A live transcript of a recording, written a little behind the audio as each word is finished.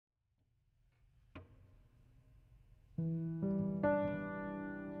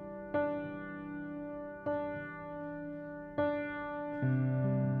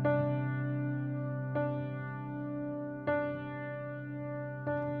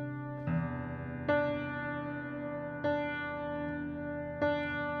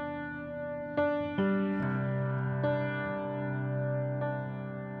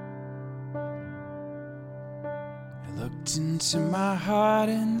Looked into my heart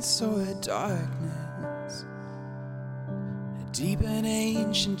and saw a darkness, a deep and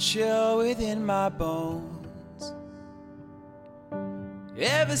ancient chill within my bones.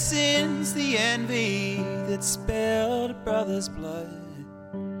 Ever since the envy that spilled a brother's blood,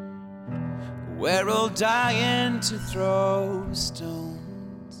 we're all dying to throw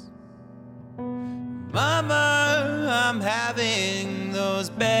stones. Mama, I'm having those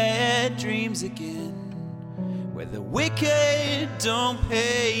bad dreams again, where the wicked don't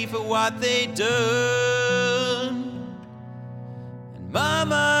pay for what they done. And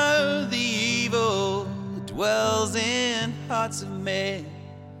Mama, the evil that dwells in hearts of men,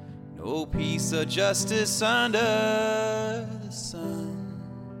 no peace or justice under the sun.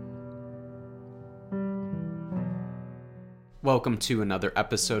 Welcome to another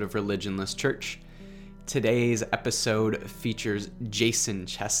episode of Religionless Church. Today's episode features Jason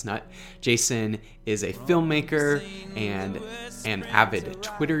Chesnut. Jason is a filmmaker and an avid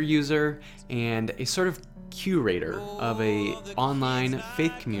Twitter user and a sort of curator of a online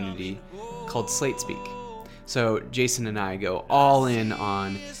faith community called Slate Speak. So Jason and I go all in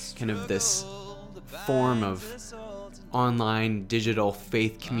on kind of this form of online digital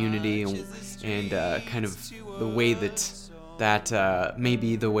faith community and kind of the way that may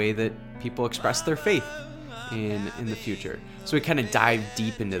be the way that people express their faith in the future. So we kind of dive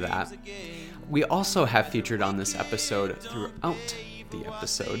deep into that. We also have featured on this episode, throughout the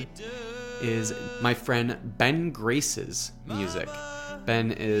episode, is my friend Ben Grace's music.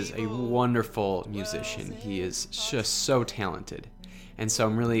 Ben is a wonderful musician. He is just so talented. And so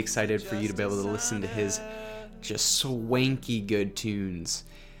I'm really excited for you to be able to listen to his just swanky good tunes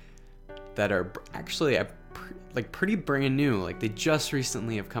that are actually pretty brand new. Like, they just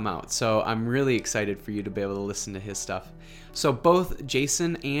recently have come out. So I'm really excited for you to be able to listen to his stuff. So both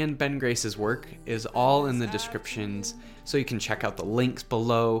Jason and Ben Grace's work is all in the descriptions, so you can check out the links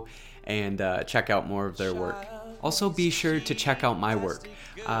below and check out more of their work. Also, be sure to check out my work.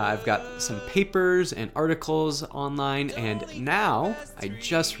 I've got some papers and articles online, and now I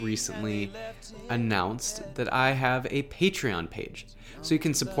just recently announced that I have a Patreon page, so you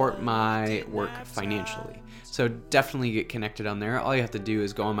can support my work financially. So definitely get connected on there. All you have to do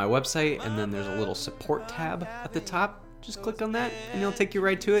is go on my website, and then there's a little support tab at the top. Just click on that and it'll take you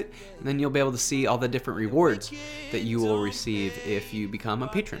right to it, and then you'll be able to see all the different rewards that you will receive if you become a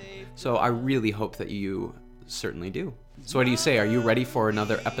patron. So I really hope that you certainly do. So what do you say? Are you ready for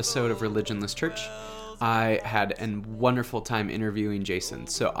another episode of Religionless Church? I had a wonderful time interviewing Jason,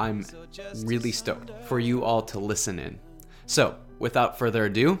 so I'm really stoked for you all to listen in. So without further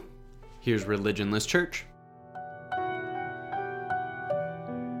ado, here's Religionless Church.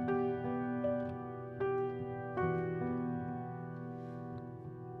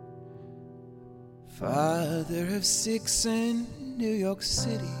 Father of six in New York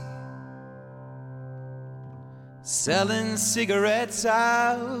City, selling cigarettes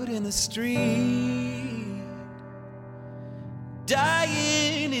out in the street,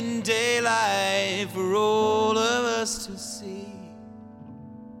 dying in daylight for all of us to see.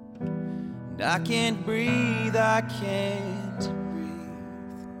 And I can't breathe, I can't breathe.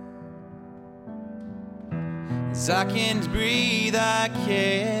 'Cause I can't breathe, I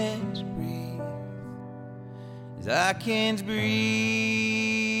can't breathe. I can't breathe.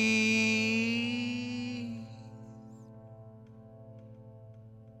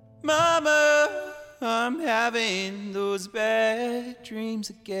 Mama, I'm having those bad dreams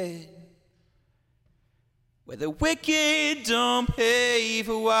again, where the wicked don't pay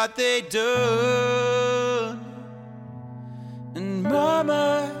for what they done. And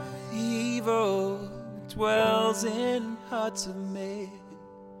Mama, evil dwells in hearts of men,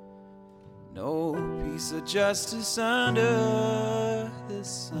 no peace or justice under the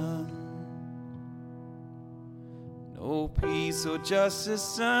sun. No peace or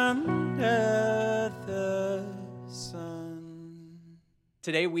justice under the sun.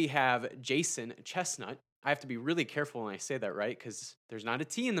 Today we have Jason Chesnut. I have to be really careful when I say that, right? Because there's not a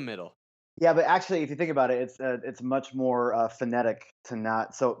T in the middle. Yeah, but actually, if you think about it, it's much more phonetic to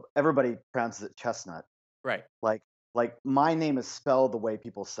not. So everybody pronounces it chestnut. Right. Like my name is spelled the way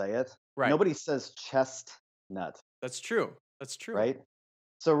people say it. Right. Nobody says chestnut. That's true. That's true. Right.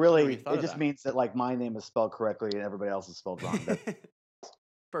 So Never really, even thought it of just that. means that like my name is spelled correctly and everybody else is spelled wrong.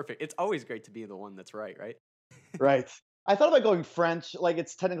 Perfect. It's always great to be the one that's right, right? Right. I thought about going French. Like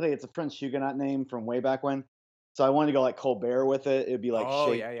it's a French Huguenot name from way back when. So I wanted to go like Colbert with it. It'd be like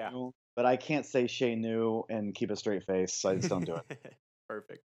Oh, Chez yeah. nous, but I can't say Chez nous and keep a straight face, so I just don't do it.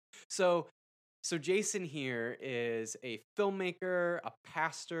 Perfect. So Jason here is a filmmaker, a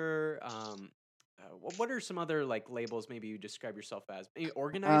pastor, what are some other like labels maybe you describe yourself as? Maybe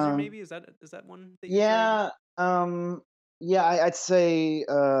organizer, Um, maybe is that one that you enjoy? yeah, yeah, I'd say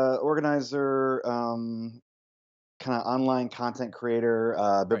organizer, kind of online content creator,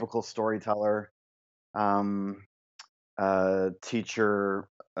 Right. biblical storyteller, um, teacher,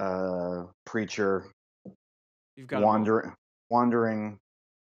 preacher, You've got them all. wandering.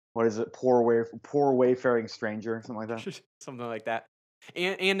 What is it? Poor wayfaring stranger, something like that. Something like that.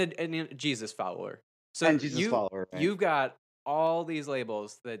 And a Jesus follower. So And Jesus follower, right? you've got all these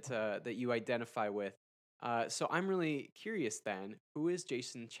labels that you identify with. So I'm really curious then, who is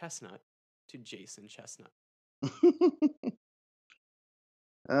Jason Chestnut to Jason Chestnut?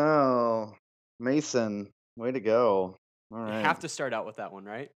 Oh, Mason, way to go! All You right, have to start out with that one,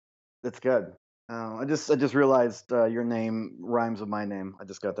 right? that's good. I just realized your name rhymes with my name. I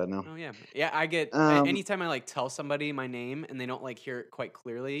just got that now. Oh yeah, yeah. I get Um, anytime I like tell somebody my name and they don't like hear it quite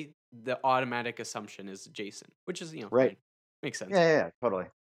clearly, the automatic assumption is Jason, which is right. fine, makes sense. Yeah, totally.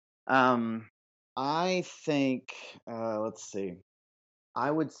 Um, I think. Let's see.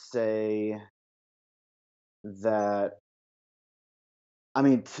 I would say that. I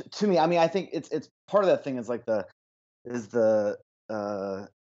mean, to me, I mean, I think it's part of that thing is like is uh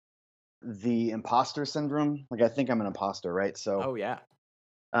the imposter syndrome. Like I think I'm an imposter, right? So Oh yeah,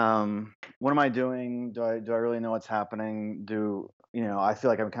 what am I doing? Do I really know what's happening? I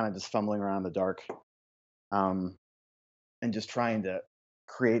feel like I'm kind of just fumbling around in the dark, um, and just trying to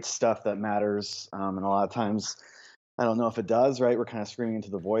create stuff that matters. And a lot of times, I don't know if it does. Right? We're kind of screaming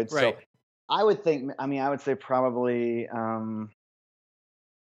into the void. So right. I would think. I mean, I would say probably.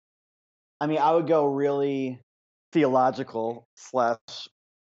 I mean, I would go really theological slash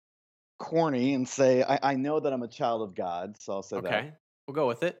corny and say I know that I'm a child of God. So I'll say that. Okay, we'll go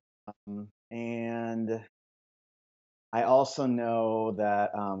with it. And I also know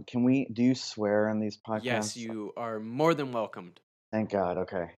that, do you swear in these Yes, podcasts? you are more than welcomed. Thank God.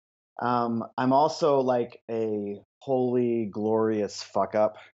 Okay. I'm also like a holy, glorious fuck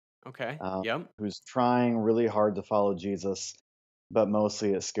up, Okay. um, Yep. who's trying really hard to follow Jesus, but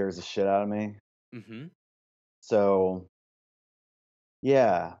mostly it scares the shit out of me. Mm-hmm. So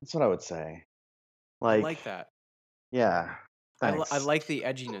yeah, that's what I would say. I Like, like that. yeah, I thanks. like the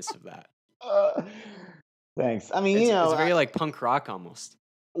edginess of that. Uh, thanks. I mean, It's very like punk rock almost.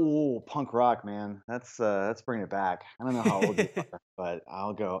 oh, punk rock, man. That's bringing it back. I don't know how old you are, but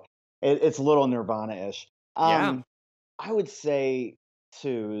I'll go. It's a little Nirvana-ish. Yeah. I would say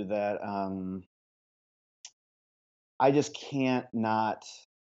too that I just I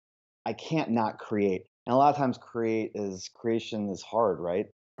can't not create. And a lot of times creation is hard, right?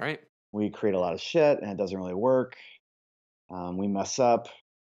 Right. We create a lot of shit and it doesn't really work. We mess up.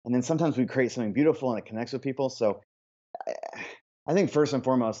 And then sometimes we create something beautiful and it connects with people. So I, I think first and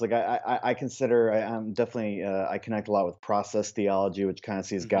foremost, like I consider I'm definitely I connect a lot with process theology, which kind of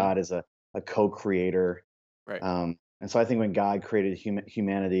sees Mm-hmm. God as a co-creator. Right. And so I think when God created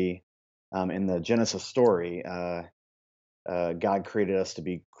humanity in the Genesis story, God created us to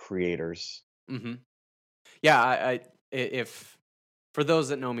be creators. Mm-hmm. Yeah. If for those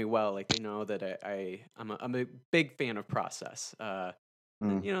that know me well, like they know that I'm a big fan of process.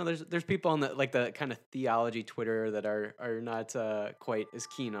 Mm, There's people on the kind of theology Twitter that are not quite as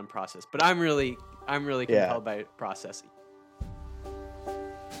keen on process, but I'm really yeah. compelled by process.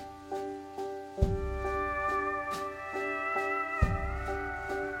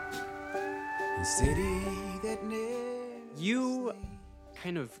 A city that never You sleeps.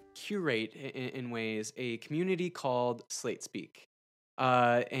 kind of curate in ways a community called Slate Speak.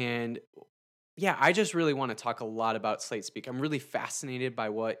 And yeah, I just really want to talk a lot about Slate Speak. I'm really fascinated by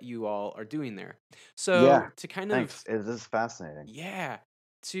what you all are doing there. Yeah. So to kind Thanks. of It is fascinating. yeah,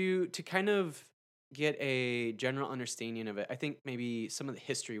 to kind of get a general understanding of it, I think maybe some of the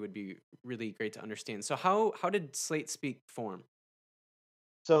history would be really great to understand. So how did Slate Speak form?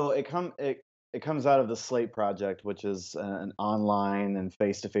 So it comes out of the Slate Project, which is an online and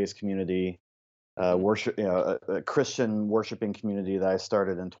face to face community, Hmm. a Christian worshiping community that I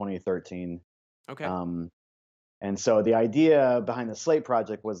started in 2013. Okay. Um, and so the idea behind the Slate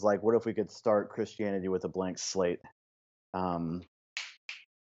Project was like, what if we could start Christianity with a blank slate? Um,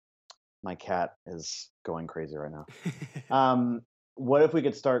 my cat is going crazy right now. What if we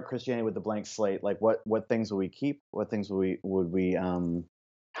could start Christianity with a blank slate? Like, what things would we keep? What things would we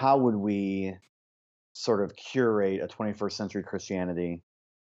how would we sort of curate a 21st century Christianity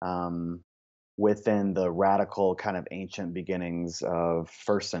um, within the radical kind of ancient beginnings of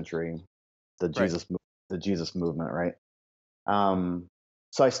first century, the Right. the Jesus movement, right? Um,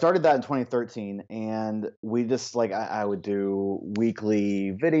 so I started that in 2013, and we just like I would do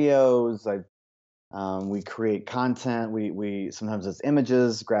weekly videos. I We create content. We sometimes it's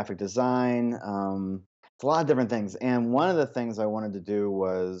images, graphic design. It's a lot of different things. And one of the things I wanted to do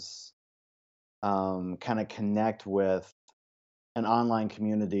was kind of connect with an online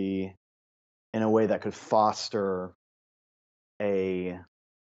community in a way that could foster a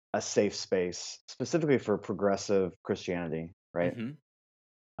a safe space, specifically for progressive Christianity, right?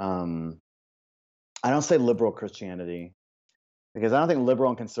 Mm-hmm. Um, I don't say liberal Christianity because I don't think liberal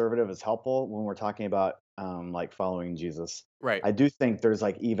and conservative is helpful when we're talking about like following Jesus. Right. I do think there's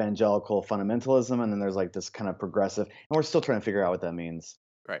like evangelical fundamentalism, and then there's like this kind of progressive, and we're still trying to figure out what that means.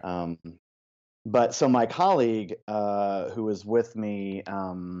 Right. Um, but so my colleague who was with me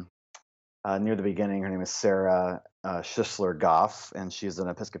near the beginning, her name is Sarah Schisler Goff, and she's an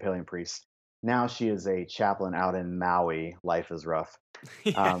Episcopalian priest. Now she is a chaplain out in Maui. Life is rough.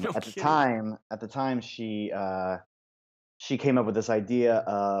 Yeah, no kidding. At the time, she came up with this idea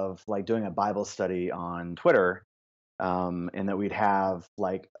of like doing a Bible study on Twitter, and that we'd have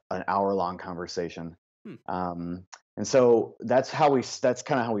like an hour-long conversation. Hmm. And so that's kind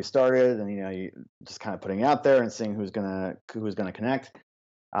of how we started, and you just kind of putting it out there and seeing who's gonna connect.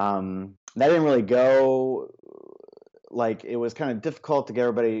 That didn't really go. Like, it was kind of difficult to get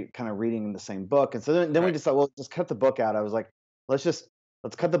everybody kind of reading the same book, and so then we Right. just thought, well, just cut the book out. I was like, let's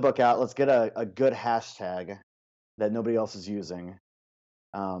cut the book out. Let's get a good hashtag that nobody else is using,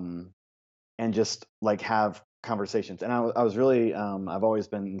 um, and just like have conversations. And I was really I've always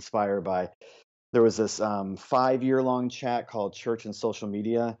been inspired by. There was this 5-year long chat called Church and Social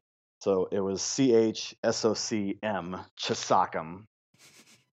Media. So it was CHSOCM, Chisocum.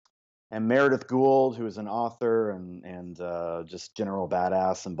 And Meredith Gould, who is an author and just general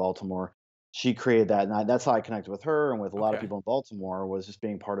badass in Baltimore, she created that, and that's how I connected with her and with a lot of Okay. people in Baltimore, was just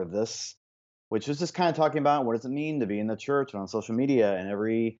being part of this, which was just kind of talking about what does it mean to be in the church and on social media. And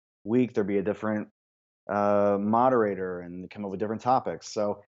every week there'd be a different moderator and come up with different topics.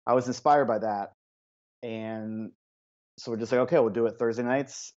 So I was inspired by that, and so we're just like, okay, we'll do it Thursday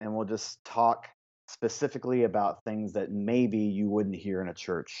nights, and we'll just talk specifically about things that maybe you wouldn't hear in a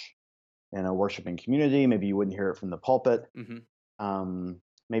church, in a worshiping community. Maybe you wouldn't hear it from the pulpit. Mm-hmm. Um,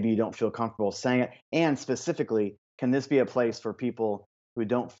 Maybe you don't feel comfortable saying it. And specifically, can this be a place for people who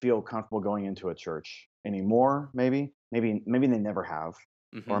don't feel comfortable going into a church anymore? Maybe they never have,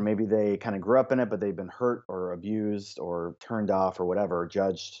 or Mm-hmm. maybe they kind of grew up in it, but they've been hurt or abused or turned off or whatever,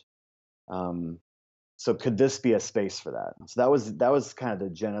 judged. Um, so could this be a space for that? So that was kind of the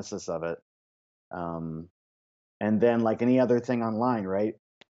genesis of it. Um, and then, like any other thing online, right?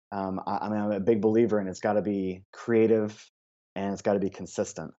 I mean, I'm a big believer in it's got to be creative and it's got to be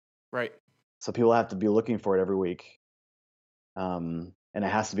consistent. Right. So people have to be looking for it every week, and it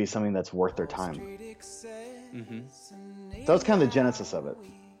has to be something that's worth their time. Mm-hmm. So that's kind of the genesis of it.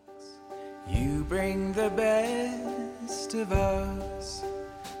 You bring the best of us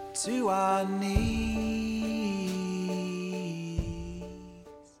to our knees.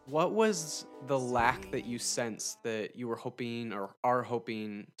 What was the lack that you sensed that you were hoping or are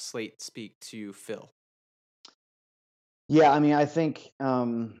hoping Slate Speak to fill? Yeah, I mean, I think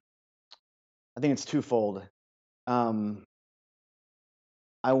it's twofold.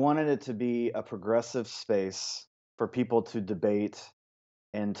 I wanted it to be a progressive space for people to debate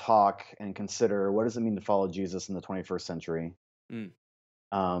and talk and consider, what does it mean to follow Jesus in the 21st century. Mm.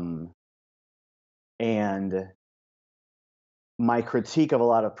 Um, and my critique of a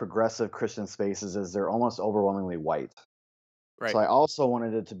lot of progressive Christian spaces is they're almost overwhelmingly white. Right. So I also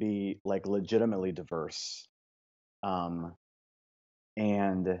wanted it to be like legitimately diverse. And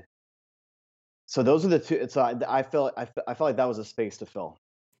so those are the two. So I felt like that was a space to fill.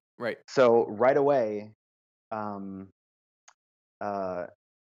 Right. So right away, um, uh,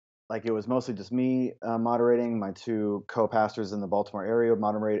 like, it was mostly just me moderating. My two co-pastors in the Baltimore area would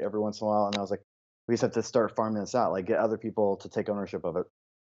moderate every once in a while, and I was like, we just have to start farming this out, like get other people to take ownership of it.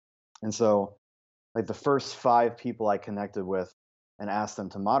 And so, like, the first 5 people I connected with and asked them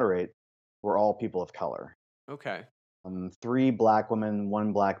to moderate were all people of color. Okay. 3 black women,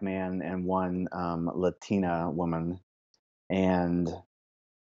 1 black man, and 1 Latina woman. And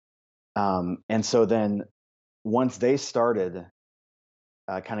so then once they started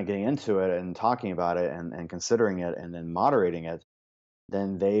kind of getting into it and talking about it and considering it and then moderating it,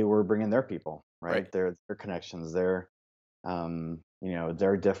 then they were bringing their people, Right. right? Their connections, their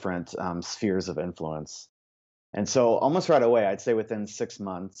their different spheres of influence. And so almost right away, I'd say within 6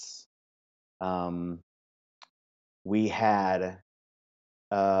 months, um, we had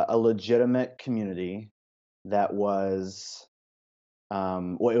a legitimate community that was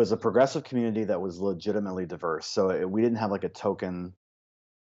well, it was a progressive community that was legitimately diverse. So we didn't have like a token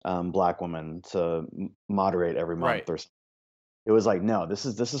black woman to moderate every month Right. or something. It was like, no, this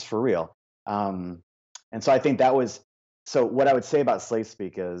is for real. And so I think that was, so what I would say about Slate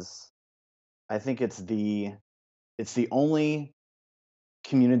Speak is I think it's the only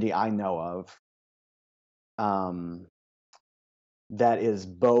community I know of um, that is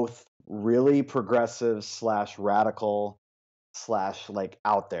both really progressive slash radical slash like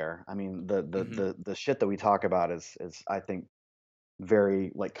out there. I mean, Hmm. the shit that we talk about is I think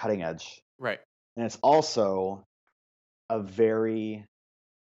very like cutting edge, Right. and it's also a very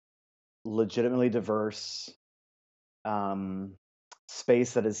legitimately diverse um,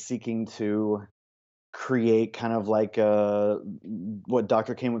 space that is seeking to create kind of like what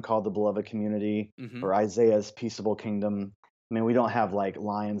Dr. King would call the beloved community, Hmm. or Isaiah's peaceable kingdom. I mean, we don't have like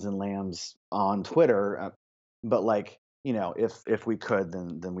lions and lambs on Twitter, but like, if we could,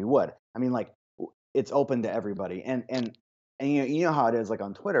 then we would. I mean, like it's open to everybody, and you know how it is like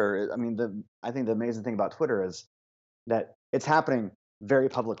on Twitter. I mean, I think the amazing thing about Twitter is that it's happening very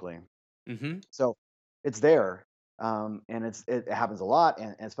publicly. Hmm. So it's there, and it happens a lot,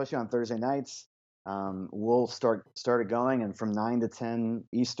 and especially on Thursday nights, we'll start it going, and from 9 to 10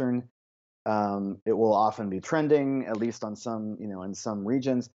 Eastern, it will often be trending, at least on some, in some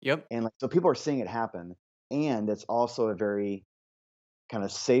regions, Yep. and like so people are seeing it happen, and it's also a very kind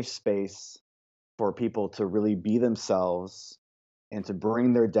of safe space for people to really be themselves and to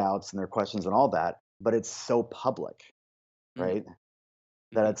bring their doubts and their questions and all that. But it's so public, right?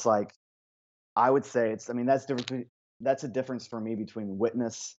 That Hmm. it's like I would say I mean, that's a difference for me between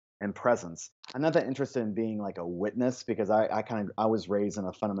witness and presence. I'm not that interested in being like a witness because I was raised in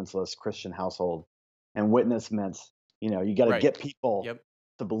a fundamentalist Christian household, and witness meant, you got to Right. get people Yep.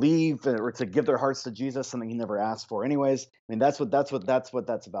 to believe or to give their hearts to Jesus, something he never asked for anyways. I mean, that's what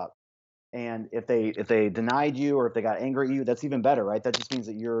that's about. And if they denied you, or if they got angry at you, that's even better, right? That just means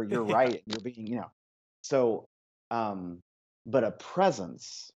that you're Yeah. right. You're being, so um but a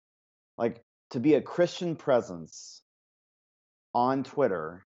presence, like, to be a Christian presence on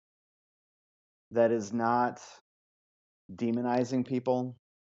Twitter that is not demonizing people,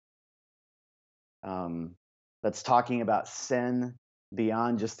 um, that's talking about sin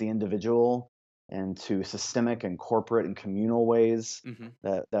beyond just the individual and to systemic and corporate and communal ways Hmm.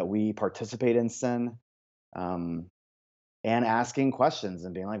 that we participate in sin, um, and asking questions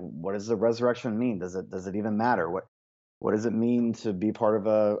and being like, what does the resurrection mean? Does it even matter? What does it mean to be part of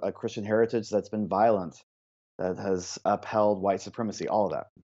a Christian heritage that's been violent, that has upheld white supremacy, all of that?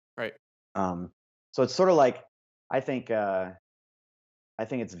 Right. Um, so it's sort of like I think uh, I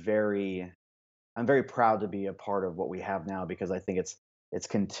think it's very I'm very proud to be a part of what we have now, because I think it's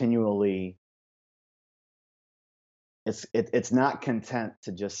continually it's not content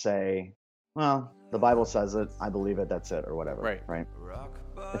to just say, well, the Bible says it, I believe it, that's it, or whatever, Right. right? Rock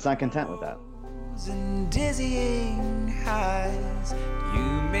It's not bottom content with that. lows and dizzying highs.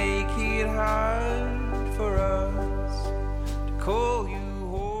 You make it hard for us to call you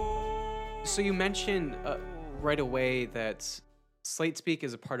home. So you mentioned right away that Slate Speak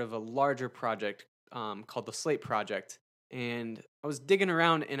is a part of a larger project called the Slate Project, and I was digging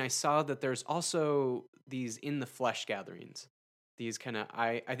around and I saw that there's also these in the flesh gatherings. These kind of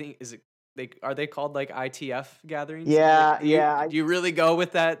I think is it are they called like ITF gatherings? Yeah, Do you yeah, do you really go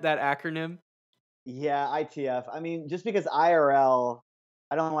with that acronym? yeah, ITF. I mean, just because IRL,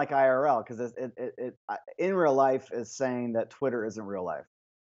 I don't like IRL because in real life is saying that Twitter isn't real life,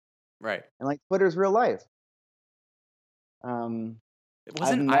 Right. and like Twitter's real life. Um, It I've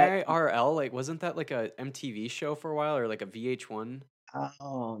wasn't met. IRL like wasn't that like a MTV show for a while or like a VH1?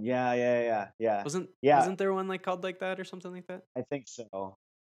 Oh, yeah, yeah, yeah, yeah, Wasn't yeah. wasn't there one like called like that or something like that? I think so.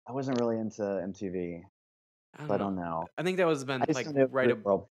 I wasn't really into MTV, I so don't I know. don't know. I think that was I been just like know the right. real I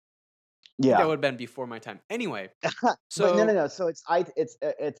world. think that Yeah, would have been before my time. Anyway, but no, no, so no. So it's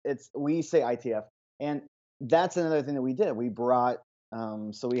we say ITF, and that's another thing that we did. We brought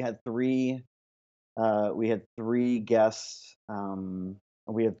so we had three guests.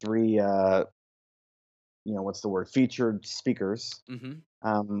 We had three what's the word, featured speakers.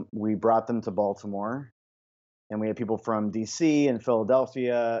 hmm We brought them to Baltimore, and we had people from DC and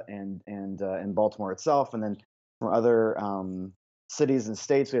Philadelphia and Baltimore itself, and then from other cities and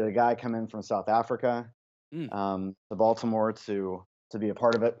states. We had a guy come in from South Africa, mm, to Baltimore to be a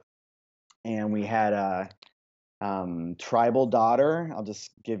part of it, and we had a Tribal Daughter. I'll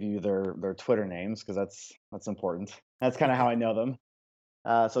just give you their Twitter names because that's important. That's kind of how I know them.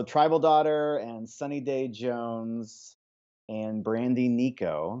 So Tribal Daughter and Sunny Day Jones and Brandy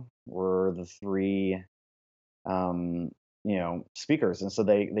Nico were the three speakers, and so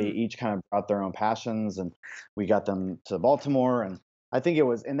they mm, each kind of brought their own passions, and we got them to Baltimore, and I think it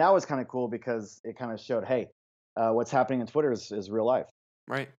was, and that was kind of cool because it kind of showed, hey, what's happening in Twitter is real life,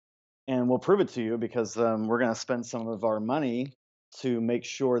 Right. and we'll prove it to you because we're going to spend some of our money to make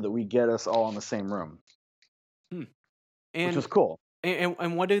sure that we get us all in the same room, Hmm. which was And cool.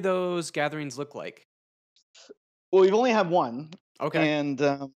 and what do those gatherings look like? Well, we've only had one, Okay. and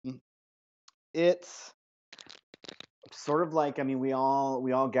it's sort of like, I mean, we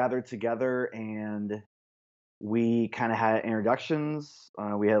all gathered together and we kind of had introductions.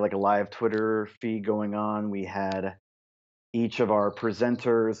 We had like a live Twitter feed going on. We had each of our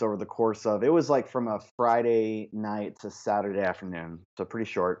presenters over the course of, it was like from a Friday night to Saturday afternoon, so pretty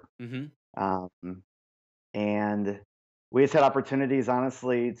short. Mm-hmm. Um, and we just had opportunities,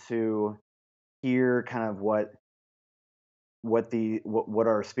 honestly, to hear kind of what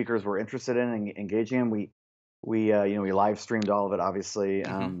our speakers were interested in and engaging in. We live streamed all of it, obviously,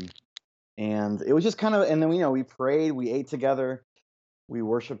 Mm-hmm. and it was just kind of, and then we prayed, we ate together, we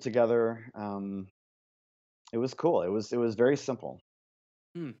worshiped together. It was cool. It was very simple.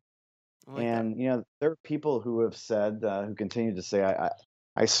 Hmm. I like that. And there are people who have said, who continue to say,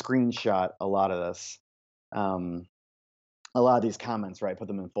 I screenshot a lot of this, um, a lot of these comments, right? Put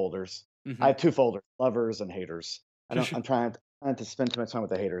them in folders. I Mm-hmm. have two folders: lovers and haters. I'm trying not to spend too much time with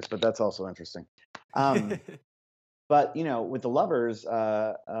the haters, but that's also interesting. Um, but with the lovers, there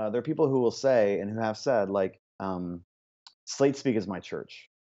are people who will say and who have said, like, Slate Speak is my church.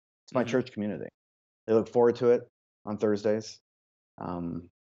 It's my Mm-hmm. church community. They look forward to it on Thursdays. Um,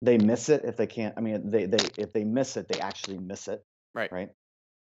 they miss it if they can't. I mean, they if they miss it, they actually miss it, Right. right?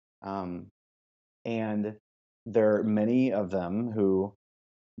 Um, and there are many of them who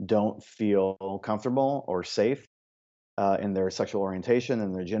don't feel comfortable or safe in their sexual orientation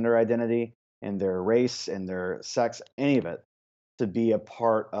and their gender identity and their race and their sex, any of it, to be a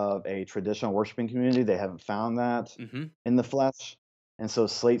part of a traditional worshiping community. They haven't found that Mm-hmm. in the flesh. And so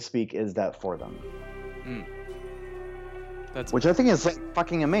Slate Speak is that for them, Mm. That's which I think is like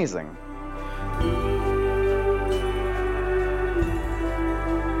fucking amazing.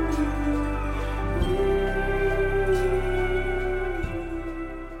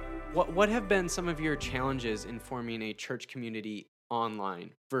 what have been some of your challenges in forming a church community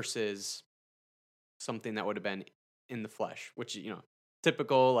online versus something that would have been in the flesh, which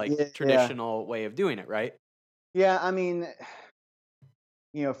typical like Yeah. traditional way of doing it, right? Yeah, I mean,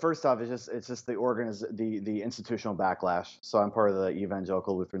 first off, it's just the institutional backlash. So I'm part of the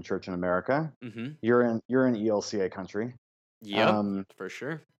Evangelical Lutheran Church in America. Mm-hmm. You're in ELCA country. Yep, Um, for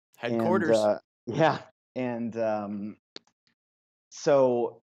sure. and Headquarters. yeah, and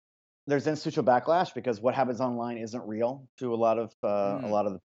so there's institutional backlash because what happens online isn't real to a Mm. lot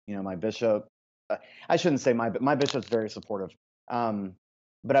of my bishop. I shouldn't say my bishop's very supportive. Um,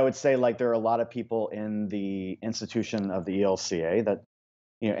 but I would say, like, there are a lot of people in the institution of the ELCA that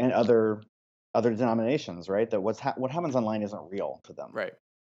and other denominations, right? That what happens online isn't real to them. Right.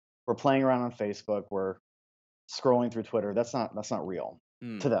 We're playing around on Facebook. We're scrolling through Twitter. That's not real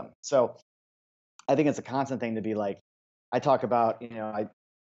Mm. to them. So I think it's a constant thing to be like, I talk about,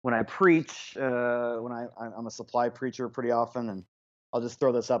 when I preach, I'm a supply preacher pretty often, and I'll just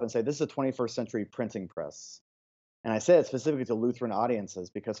throw this up and say, this is a 21st century printing press. And I say it specifically to Lutheran audiences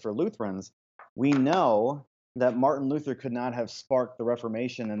because for Lutherans, we know that Martin Luther could not have sparked the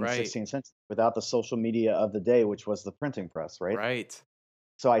Reformation in the Right. 16th century without the social media of the day, which was the printing press, right? Right.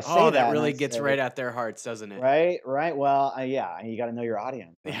 So I say Oh, that that, and I really gets say, right at their hearts, doesn't it? right. Well, yeah, and you got to know your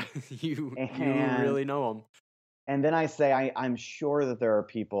audience, Yeah, right? you And really know them. and then I say, I'm sure that there are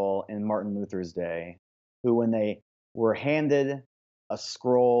people in Martin Luther's day who, when they were handed a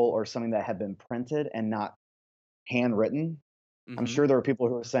scroll or something that had been printed and not handwritten, I'm Mm-hmm. sure there were people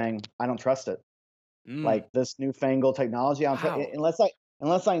who were saying, I don't trust it. Mm. Like, this newfangled technology, I don't Wow.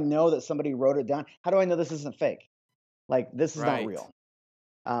 unless I know that somebody wrote it down. How do I know this isn't fake? Like, this is not Right. real.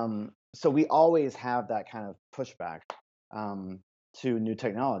 So we always have that kind of pushback to new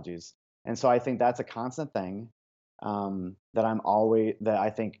technologies, and so I think that's a constant thing, that I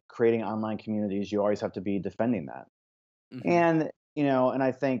think creating online communities, you always have to be defending that. Mm-hmm. And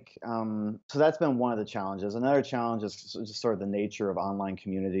I think, so that's been one of the challenges. Another challenge is just sort of the nature of online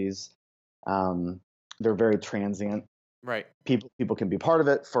communities. Um, they're very transient. Right. People can be part of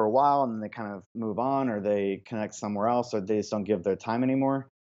it for a while and then they kind of move on, or they connect somewhere else, or they just don't give their time anymore.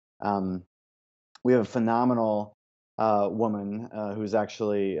 Um, we have a phenomenal woman who's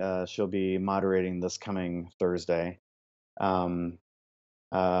actually, she'll be moderating this coming Thursday. Um,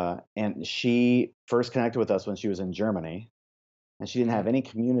 and she first connected with us when she was in Germany, and she didn't have Mm. any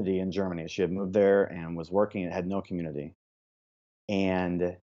community in Germany. She had moved there and was working and had no community.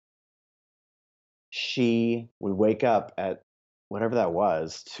 And she would wake up at whatever that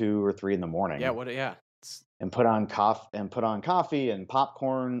was, 2 or 3 in the Yeah, morning, yeah. It's, and put on coffee and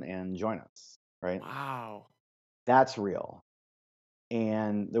popcorn and join us, right? wow. That's real.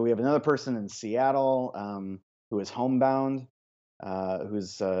 And then we have another person in Seattle, who is homebound,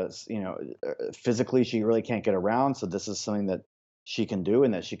 who's physically she really can't get around. So this is something that she can do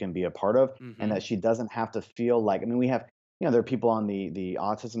and that she can be a part of, and Mm-hmm. that she doesn't have to feel like. I mean, we have there are people on the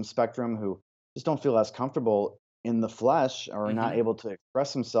autism spectrum who just don't feel as comfortable in the flesh or are not Mm-hmm. able to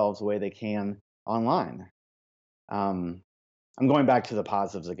express themselves the way they can online. Um, I'm going back to the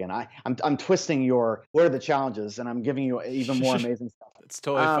positives again. I'm twisting your what are the challenges, and I'm giving you even more amazing stuff. It's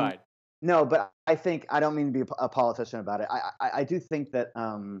totally Um, fine. no, but I think I don't mean to be a politician about it. I do think that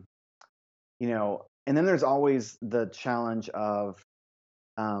and then there's always the challenge of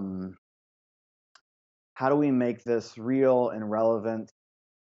um, how do we make this real and relevant?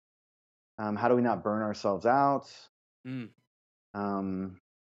 How do we not burn ourselves out? Mm, Um,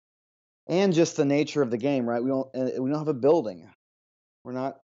 and just the nature of the game, right? We don't have a building. We're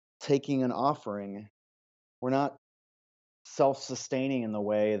not taking an offering. We're not self-sustaining in the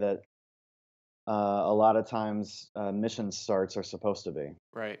way that a lot of times mission starts are supposed to be,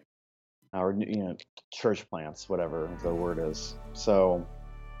 right. or church plants, whatever the word is. So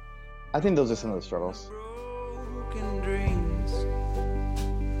I think those are some of the struggles. Broken dreams,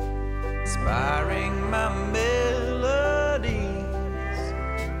 inspiring my melodies.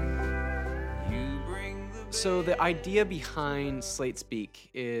 You bring the So the idea behind Slate Speak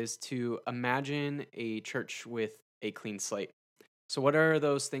is to imagine a church with a clean slate. So what are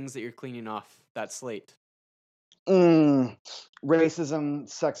those things that you're cleaning off that slate? Mm, racism,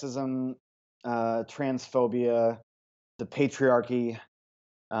 sexism, transphobia, the patriarchy,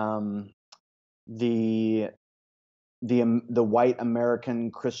 um, the the white American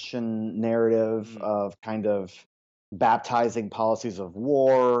Christian narrative Mm, of kind of baptizing policies of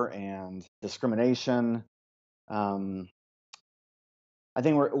war and discrimination. Um, I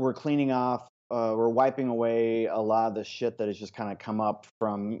think we're cleaning off, we're wiping away a lot of the shit that has just kind of come up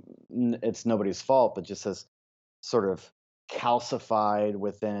from it's nobody's fault, but just has sort of calcified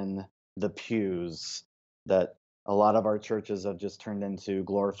within the pews that a lot of our churches have just turned into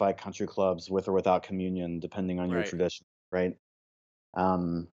glorified country clubs with or without communion, depending on your right. tradition, right?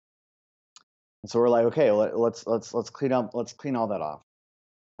 Um, and so we're like, okay, let's clean all that off.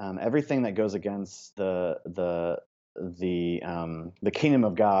 Everything that goes against the kingdom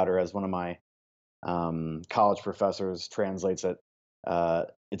of God, or as one of my college professors translates it,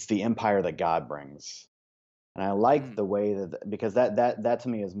 it's the empire that God brings. And I like Mm, the way that because that to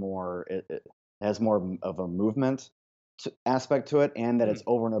me is more it has more of a movement aspect to it, and that it's mm,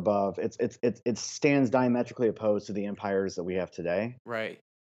 over and above. It stands diametrically opposed to the empires that we have today, right.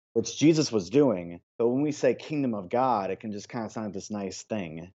 which Jesus was doing. But when we say kingdom of God, it can just kind of sound like this nice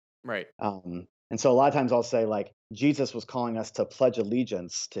thing. Right. And so a lot of times I'll say like Jesus was calling us to pledge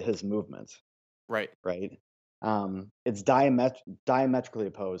allegiance to his movement, Right. right? It's diametrically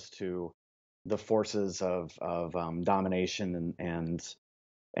opposed to the forces of domination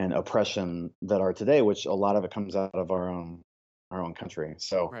and oppression that are today, which a lot of it comes out of our own country.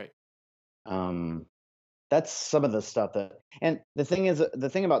 So Right. um, that's some of the stuff that. And the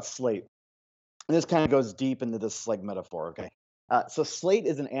thing about slate, and this kind of goes deep into this like metaphor. Okay, so slate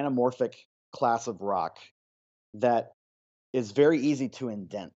is an anamorphic class of rock that is very easy to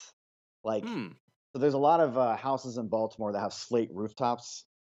indent. Like, Hmm. so there's a lot of houses in Baltimore that have slate rooftops,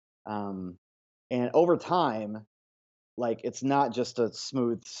 um, and over time, like it's not just a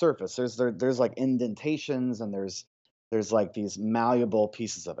smooth surface. There's like indentations and there's like these malleable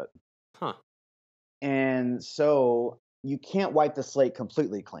pieces of it, Huh. and so you can't wipe the slate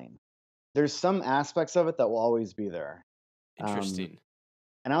completely clean. There's some aspects of it that will always be there, um, Interesting.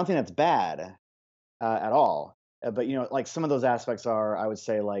 and I don't think that's bad at all. But like some of those aspects are, I would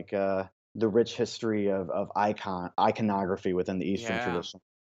say, like the rich history of iconography within the Eastern Yeah. tradition,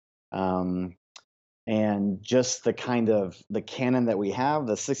 um, and just the kind of the canon that we have,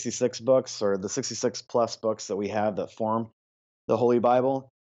 the 66 books or the 66 plus books that we have that form the Holy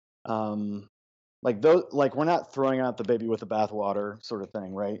Bible. Um, like those, like we're not throwing out the baby with the bathwater sort of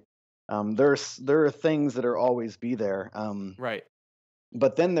thing, right? There are things that are always be there. Right.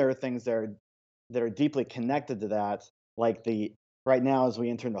 But then there are things that are deeply connected to that, like the right now as we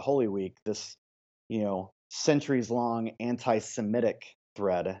enter into Holy Week, this centuries long anti-Semitic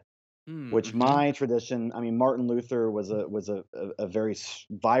thread, Mm, which mm-hmm. my tradition, I mean, Martin Luther was a very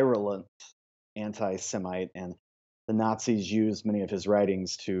virulent anti-Semite, and the Nazis used many of his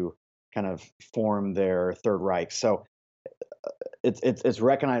writings to kind of form their Third Reich. So it's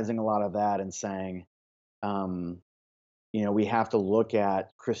recognizing a lot of that and saying, um, we have to look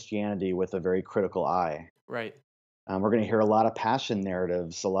at Christianity with a very critical eye. Right. We're going to hear a lot of passion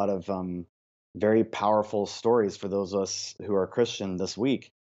narratives, a lot of very powerful stories for those of us who are Christian this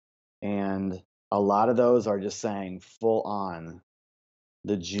week. And a lot of those are just saying full on,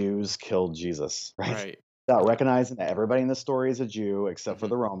 the Jews killed Jesus, right? Right. Without Yeah. recognizing that everybody in the story is a Jew except for Mhm.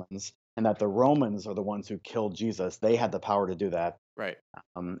 the Romans, and that the Romans are the ones who killed Jesus. They had the power to do that. Right.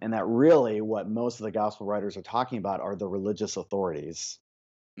 And that really what most of the gospel writers are talking about are the religious authorities.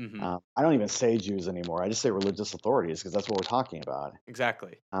 Hmm. I don't even say Jews anymore. I just say religious authorities because that's what we're talking about.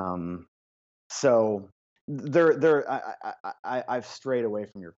 Exactly. So I've strayed away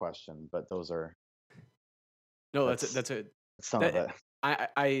from your question, but No, that's that's a some of that it.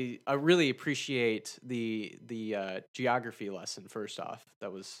 I really appreciate the geography lesson. First off,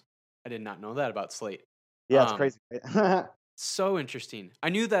 I did not know that about slate. Yeah, it's Um, crazy, right? so interesting. I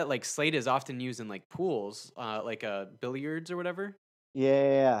knew that like slate is often used in like pools, like billiards or whatever,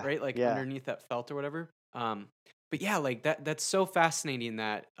 Yeah, right? Like yeah, underneath that felt or whatever. But yeah, like that's so fascinating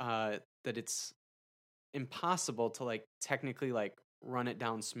that that it's impossible to like technically like run it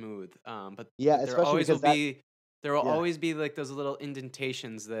down smooth. yeah. But Especially because there will yeah, always be like those little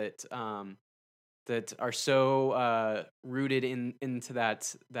indentations that that are so rooted into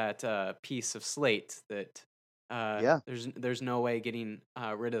that piece of slate that yeah. there's no way getting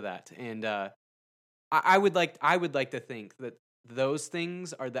rid of that. And I would like to think that those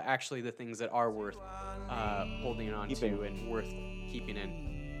things are actually the things that are worth holding on Keeping. to and worth keeping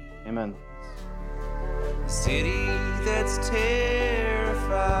in. Amen. A city that's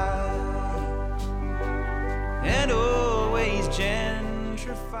terrified and always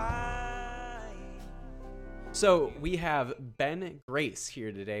gentrified. So we have Ben Grace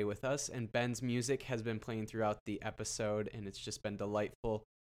here today with us, and Ben's music has been playing throughout the episode, and it's just been delightful.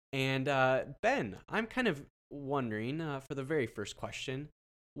 And Ben, I'm kind of wondering, for the very first question,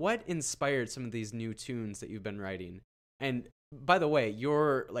 what inspired some of these new tunes that you've been writing? And by the way,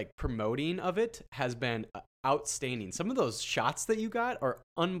 your like promoting of it has been outstanding. Some of those shots that you got are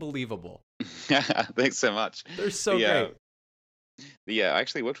unbelievable. Thanks so much. They're so Yeah, great. I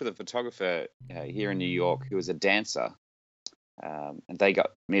actually worked with a photographer here in New York who was a dancer, and they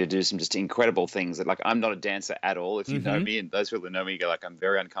got me to do some just incredible things. That, like, I'm not a dancer at all. If you know Mhm. me, and those people that know me go, like, I'm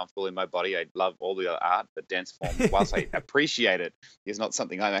very uncomfortable in my body. I love all the other art, but dance form, whilst I appreciate it, is not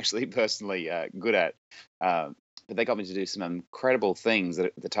something I'm actually personally good at. But they got me to do some incredible things that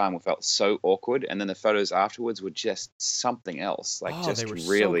at the time felt so awkward, and then the photos afterwards were just something else. Like, Oh, they just were so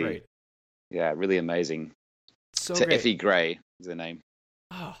really, great. yeah, really amazing. So So great. Effie Gray is the name.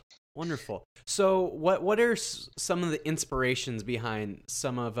 Oh, wonderful. So, what are some of the inspirations behind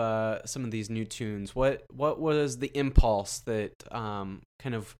some of these new tunes? What was the impulse that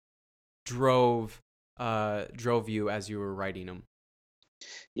kind of drove you as you were writing them?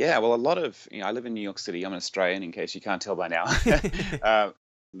 Yeah, well, a lot of, I live in New York City. I'm an Australian, in case you can't tell by now. I've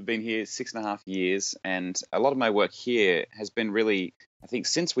been here 6.5 years, and a lot of my work here has been really, I think,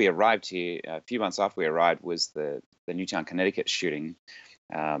 since we arrived here, a few months after we arrived, was the Newtown, Connecticut shooting.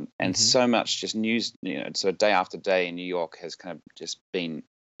 And Mhm. so much just news, so day after day in New York has kind of just been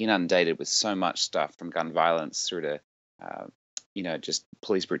inundated with so much stuff, from gun violence through to, just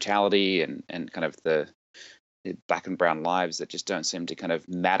police brutality and kind of the black and brown lives that just don't seem to kind of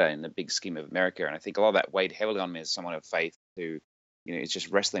matter in the big scheme of America. And I think a lot of that weighed heavily on me as someone of faith who, is just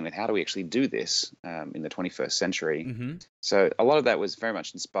wrestling with how do we actually do this in the 21st century. Mm-hmm. So a lot of that was very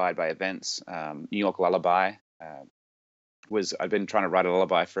much inspired by events. New York Lullaby I've been trying to write a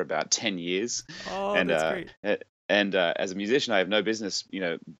lullaby for about 10 years. Oh, and that's great. as a musician, I have no business,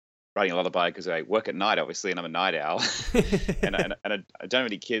 writing a lullaby, because I work at night, obviously, and I'm a night owl. and I don't have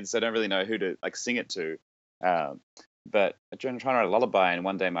any kids, so I don't really know who to like sing it to. But I'm trying to write a lullaby, and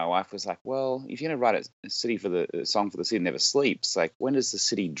one day my wife was like, "Well, if you're gonna write a song for the city never sleeps, like, when does the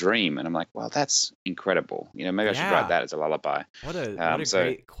city dream?" And I'm like, "Well, that's incredible. Maybe I should Yeah. write that as a lullaby." What a So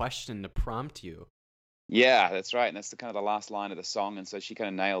great question to prompt you. yeah, that's right, and that's the kind of the last line of the song, and so she kind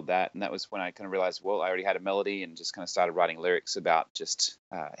of nailed that, and that was when I kind of realized, well, I already had a melody, and just kind of started writing lyrics about just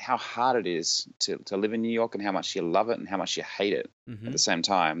how hard it is to live in New York, and how much you love it and how much you hate it at Mm-hmm. the same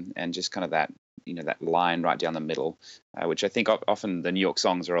time, and just kind of that that line right down the middle, which I think often the New York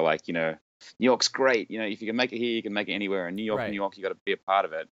songs are like, New York's great, if you can make it here, you can make it anywhere, and New York, Right. New York, you got to be a part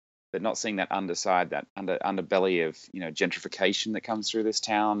of it. But not seeing that underside, that underbelly of gentrification that comes through this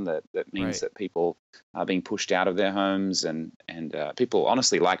town, that means Right. that people are being pushed out of their homes, and people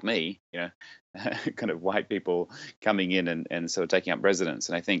honestly like me, kind of white people coming in and sort of taking up residence.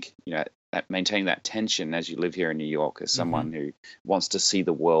 And I think maintaining that tension as you live here in New York, as someone who wants to see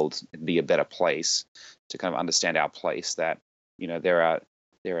the world be a better place, to kind of understand our place. That there are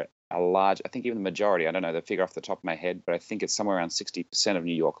a large, I think even the majority, I don't know the figure off the top of my head, but I think it's somewhere around 60% of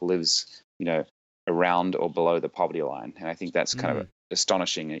New York lives around or below the poverty line, and I think that's kind of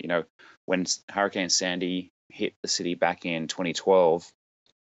astonishing. When Hurricane Sandy hit the city back in 2012,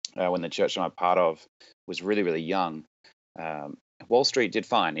 when the church I'm a part of was really, really young. Wall Street did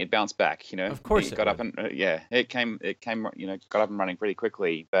fine. It bounced back. Of course, it got up and it came. Got up and running pretty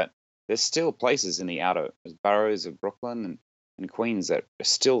quickly. But there's still places in the outer boroughs of Brooklyn and Queens that are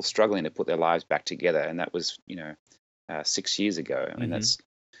still struggling to put their lives back together. And that was 6 years ago. I mean, that's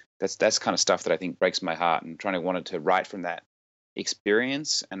kind of stuff that I think breaks my heart. And wanted to write from that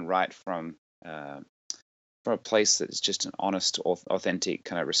experience and write from a place that is just an honest, authentic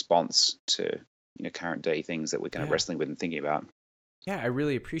kind of response to current day things that we're kind of wrestling with and thinking about. Yeah, I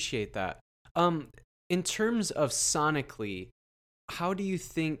really appreciate that. In terms of sonically, how do you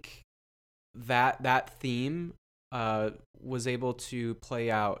think that theme was able to play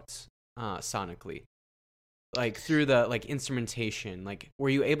out sonically? Like through the instrumentation, were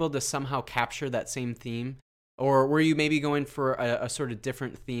you able to somehow capture that same theme? Or were you maybe going for a sort of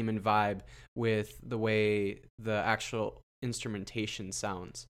different theme and vibe with the way the actual instrumentation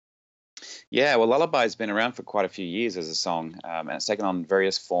sounds? Yeah, well, Lullaby's been around for quite a few years as a song, and it's taken on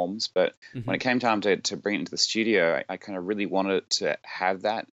various forms. But when it came time to bring it into the studio, I kind of really wanted it to have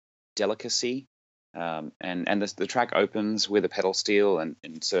that delicacy. And the track opens with a pedal steel and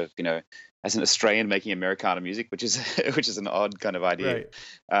sort of, as an Australian making Americana music, which is an odd kind of idea.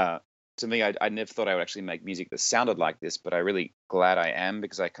 Right. To me, I never thought I would actually make music that sounded like this, but I'm really glad I am,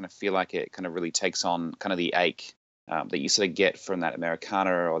 because I kind of feel like it kind of really takes on kind of the ache that you sort of get from that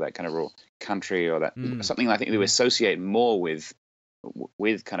Americana or that kind of rural country or that something I think we associate more with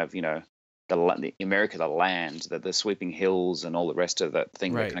kind of, the America, the land, the sweeping hills and all the rest of that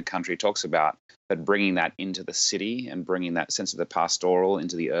thing that kind of country talks about, but bringing that into the city and bringing that sense of the pastoral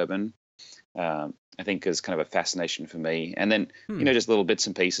into the urban. I think is kind of a fascination for me. And then, just little bits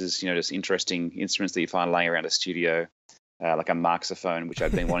and pieces, just interesting instruments that you find laying around a studio, like a marxophone, which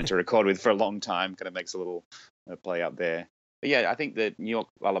I've been wanting to record with for a long time, kind of makes a little play up there. But yeah, I think the New York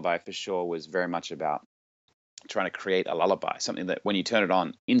Lullaby for sure was very much about trying to create a lullaby, something that when you turn it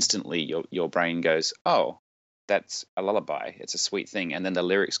on, instantly your brain goes, oh, that's a lullaby. It's a sweet thing. And then the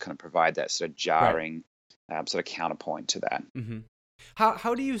lyrics kind of provide that sort of jarring sort of counterpoint to that. Mm-hmm.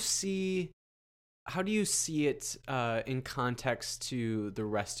 How do you see it in context to the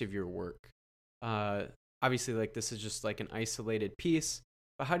rest of your work? Obviously, this is just an isolated piece,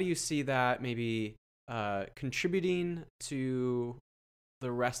 but how do you see that maybe contributing to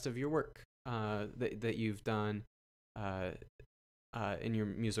the rest of your work that you've done in your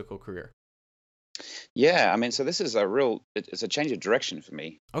musical career? Yeah, I mean, so this is it's a change of direction for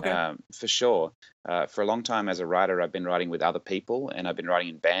me. Okay. For sure. For a long time as a writer, I've been writing with other people, and I've been writing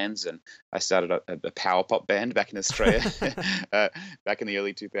in bands, and I started a power pop band back in Australia back in the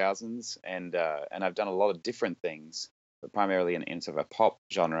early 2000s, and I've done a lot of different things, but primarily in sort of a pop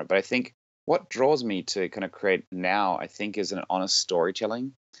genre. But I think what draws me to kind of create now, I think, is an honest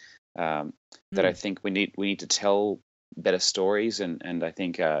storytelling, that I think we need to tell better stories, and I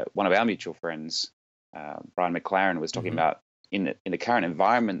think one of our mutual friends, Brian McLaren, was talking about in the current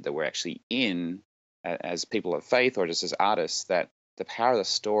environment that we're actually in as people of faith or just as artists, that the power of the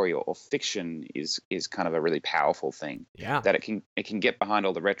story or fiction is kind of a really powerful thing. Yeah. That it can get behind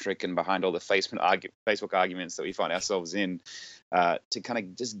all the rhetoric and behind all the Facebook arguments that we find ourselves in, to kind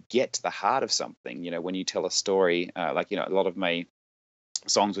of just get to the heart of something. When you tell a story, a lot of my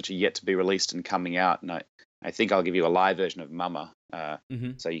songs which are yet to be released and coming out, and I think I'll give you a live version of Mama,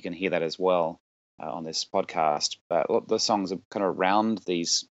 so you can hear that as well on this podcast. But the songs are kind of around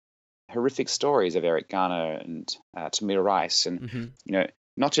these horrific stories of Eric Garner and Tamir Rice, and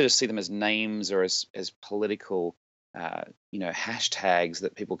not to just see them as names or as political hashtags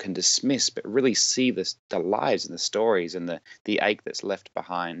that people can dismiss, but really see the lives and the stories and the ache that's left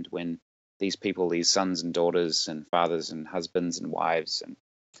behind when these people, these sons and daughters and fathers and husbands and wives and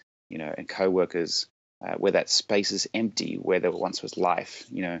and co-workers, where that space is empty, where there once was life.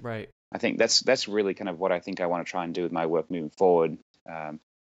 Right. I think that's really kind of what I think I want to try and do with my work moving forward,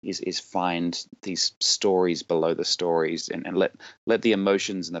 is find these stories below the stories and let the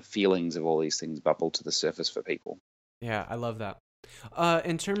emotions and the feelings of all these things bubble to the surface for people. Yeah, I love that.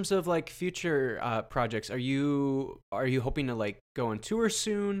 In terms of future projects, are you hoping to go on tour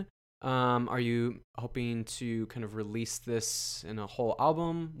soon? Are you hoping to kind of release this in a whole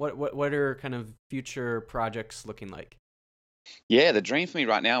album? What are kind of future projects looking like? Yeah, the dream for me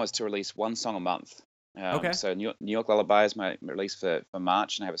right now is to release one song a month. Okay. So New York Lullaby is my release for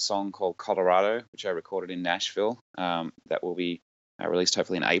March, and I have a song called Colorado, which I recorded in Nashville. That will be released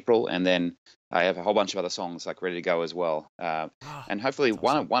hopefully in April, and then I have a whole bunch of other songs like ready to go as well. Ah, And hopefully that's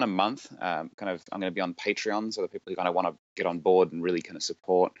awesome. one a month. I'm going to be on Patreon, so the people who kind of want to get on board and really kind of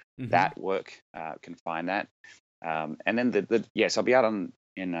support Mm-hmm. that work can find that. And then yes, I'll be out on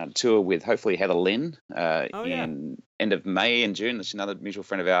in a tour with hopefully Heather Lynn Oh yeah. in end of May and June. That's another mutual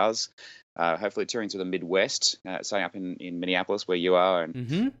friend of ours. Hopefully touring through the Midwest, starting up in Minneapolis where you are,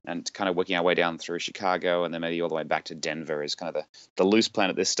 Mm-hmm. and kind of working our way down through Chicago, and then maybe all the way back to Denver is kind of the loose plan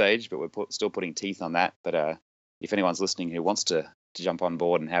at this stage. But we're still putting teeth on that. But if anyone's listening who wants to jump on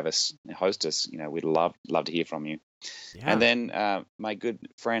board and have us host us, we'd love to hear from you. Yeah. And then my good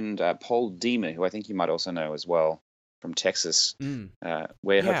friend Paul Deemer, who I think you might also know as well from Texas,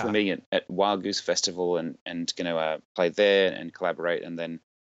 we're hopefully meeting at Wild Goose Festival and going to play there and collaborate, and then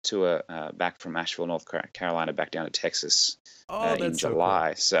tour back from Asheville, North Carolina, back down to Texas in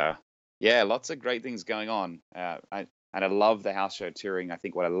July. So yeah, lots of great things going on. I love the house show touring. I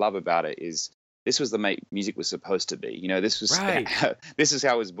think what I love about it is this was the music was supposed to be. This was this is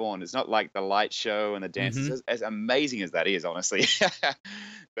how it was born. It's not like the light show and the dances, as amazing as that is, honestly.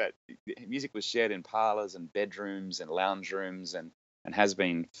 But music was shared in parlors and bedrooms and lounge rooms, and has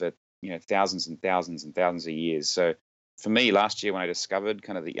been for thousands and thousands and thousands of years. So for me, last year when I discovered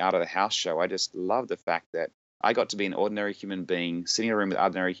kind of the art of the house show, I just loved the fact that I got to be an ordinary human being, sitting in a room with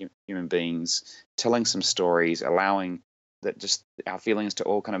ordinary human beings, telling some stories, allowing that just our feelings to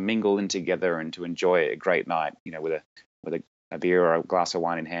all kind of mingle in together and to enjoy a great night, with a beer or a glass of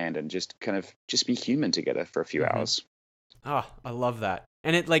wine in hand, and just kind of just be human together for a few hours. Oh, I love that.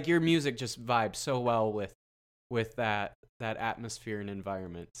 And it like your music just vibes so well with that atmosphere and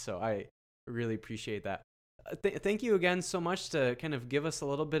environment. So I really appreciate that. Thank you again so much to kind of give us a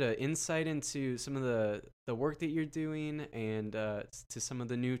little bit of insight into some of the work that you're doing, and to some of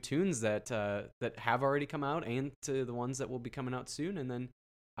the new tunes that have already come out, and to the ones that will be coming out soon. And then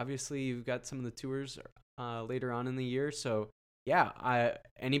obviously you've got some of the tours later on in the year. So yeah,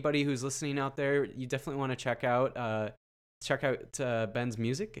 anybody who's listening out there, you definitely want to check out Ben's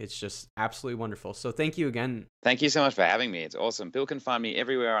music. It's just absolutely wonderful. So thank you again. Thank you so much for having me. It's awesome. People can find me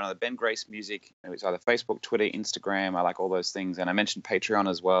everywhere on the Ben Grace Music. It's either Facebook, Twitter, Instagram. I like all those things. And I mentioned Patreon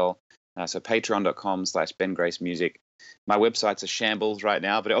as well. So patreon.com/Ben Grace Music. My website's a shambles right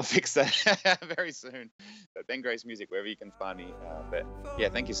now, but I'll fix that very soon. But Ben Grace Music, wherever you can find me. But yeah,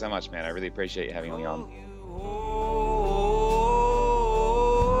 thank you so much, man. I really appreciate you having me on.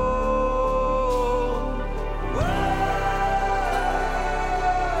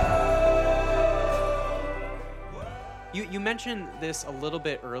 You mentioned this a little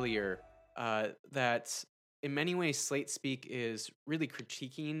bit earlier, that in many ways Slate Speak is really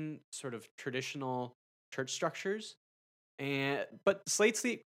critiquing sort of traditional church structures, but Slate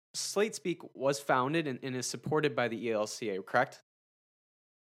Speak was founded and is supported by the ELCA, correct?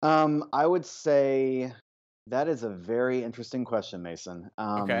 I would say that is a very interesting question, Mason.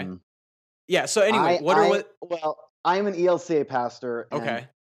 Okay. Yeah. So anyway, well, I'm an ELCA pastor. Okay.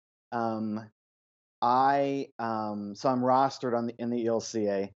 And, so I'm rostered in the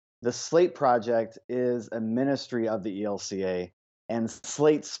ELCA. The Slate Project is a ministry of the ELCA, and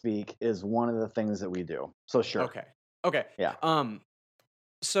Slate Speak is one of the things that we do. So sure. Okay. Yeah.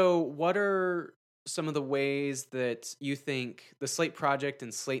 So what are some of the ways that you think the Slate Project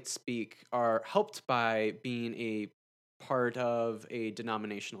and Slate Speak are helped by being a part of a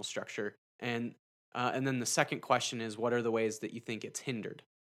denominational structure? And then the second question is, what are the ways that you think it's hindered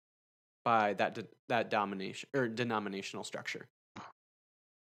by that domination or denominational structure?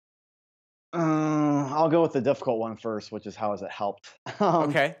 I'll go with the difficult one first, which is how has it helped?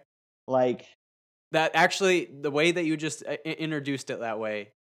 Okay. Like that, actually, the way that you just introduced it that way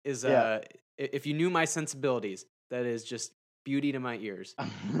is, if you knew my sensibilities, that is just beauty to my ears.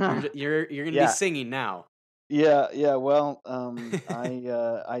 You're going to be singing now. Yeah. Well,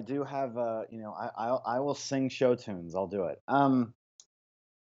 I do have I will sing show tunes. I'll do it.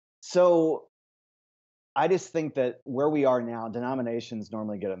 So I just think that where we are now, denominations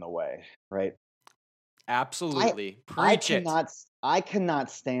normally get in the way, right? Absolutely. I cannot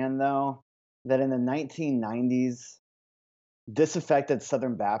stand, though, that in the 1990s, disaffected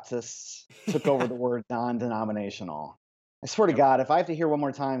Southern Baptists took over the word non-denominational. I swear to God, if I have to hear one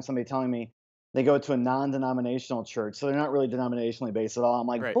more time somebody telling me they go to a non-denominational church, so they're not really denominationally based at all, I'm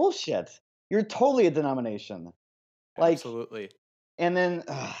like, bullshit. You're totally a denomination. Absolutely. And then,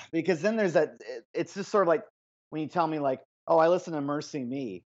 because then there's that, it's just sort of like when you tell me like, oh, I listen to Mercy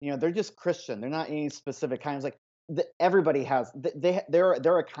Me, they're just Christian. They're not any specific kind. It's like, everybody has they're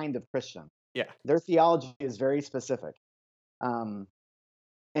a kind of Christian. Yeah. Their theology is very specific.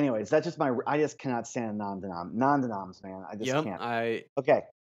 Anyways, that's just I just cannot stand non-denoms, man. I just Yep. can't. I Okay.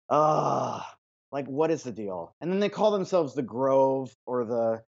 Like what is the deal? And then they call themselves the Grove or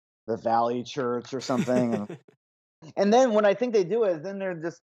the Valley Church or something. And then when I think they do it, then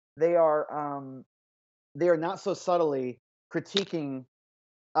they are they are not so subtly critiquing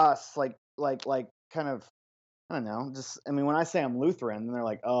us like kind of, I don't know, just, I mean, when I say I'm Lutheran, then they're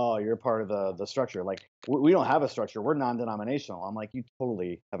like, oh, you're part of the structure. Like we don't have a structure. We're non-denominational. I'm like, you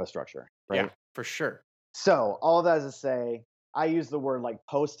totally have a structure, right? Yeah, for sure. So all of that is to say, I use the word like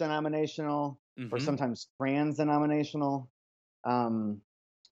post-denominational or Mm-hmm. sometimes trans-denominational, um,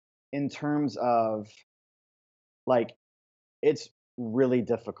 in terms of like, it's really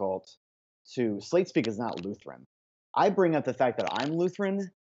difficult Slate Speak is not Lutheran. I bring up the fact that I'm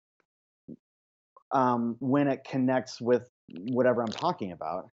Lutheran when it connects with whatever I'm talking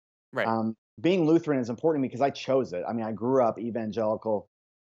about. Right. Being Lutheran is important to me because I chose it. I mean, I grew up evangelical.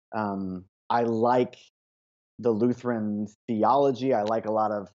 I like the Lutheran theology. I like a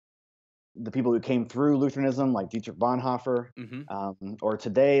lot of the people who came through Lutheranism, like Dietrich Bonhoeffer, Mm-hmm. or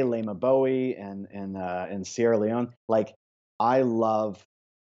today Lema Bowie and in Sierra Leone. Like, I love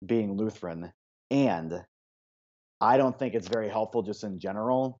being Lutheran, and I don't think it's very helpful just in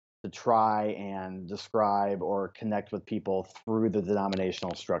general to try and describe or connect with people through the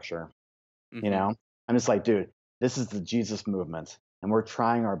denominational structure. You Mm-hmm. know, I'm just like, dude, this is the Jesus movement, and we're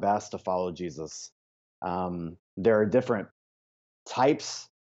trying our best to follow Jesus. There are different types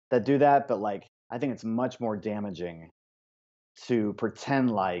that do that, but like, I think it's much more damaging to pretend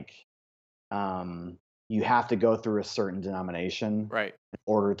like you have to go through a certain denomination Right. in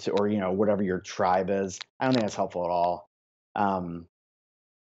order to, or whatever your tribe is. I don't think that's helpful at all. Um,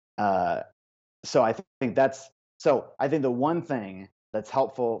 uh, so I think I think the one thing that's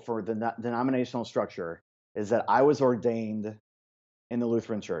helpful for the denominational structure is that I was ordained in the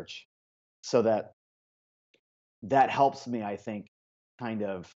Lutheran Church, so that helps me. I think kind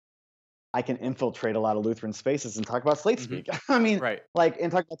of I can infiltrate a lot of Lutheran spaces and talk about Slate Speak. I mean, Right. like,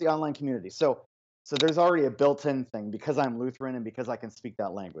 and talk about the online community. So there's already a built-in thing because I'm Lutheran and because I can speak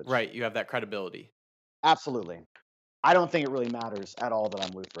that language. Right. You have that credibility. Absolutely. I don't think it really matters at all that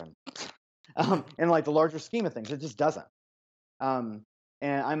I'm Lutheran. In like the larger scheme of things, it just doesn't. And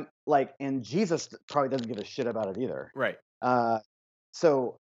I'm like, and Jesus probably doesn't give a shit about it either. Right.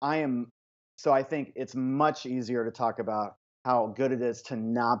 So I think it's much easier to talk about how good it is to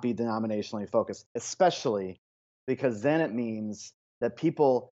not be denominationally focused, especially because then it means that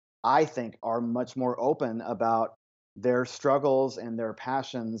people, I think, are much more open about their struggles and their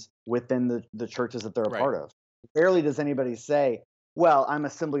passions within the churches that they're a Right. part of. Rarely does anybody say, well, I'm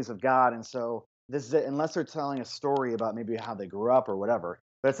Assemblies of God, and so this is it, unless they're telling a story about maybe how they grew up or whatever.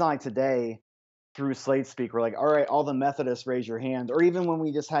 But it's not like today through Slate Speak, we're like, all right, all the Methodists raise your hand. Or even when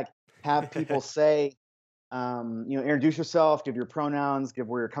we just have people say, introduce yourself, give your pronouns, give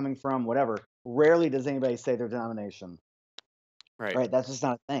where you're coming from, whatever. Rarely does anybody say their denomination. Right. Right? That's just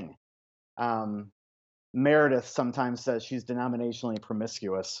not a thing. Meredith sometimes says she's denominationally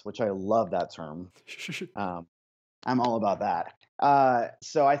promiscuous, which I love that term. I'm all about that.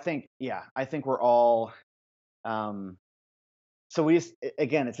 So I think we're all. So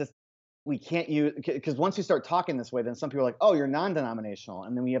again, it's just, we can't use, because once you start talking this way, then some people are like, oh, you're non-denominational,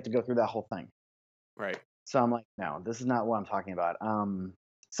 and then we have to go through that whole thing. Right. So I'm like, no, this is not what I'm talking about.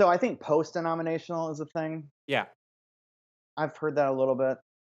 So I think post-denominational is a thing. Yeah. I've heard that a little bit.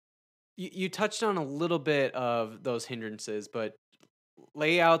 You touched on a little bit of those hindrances, but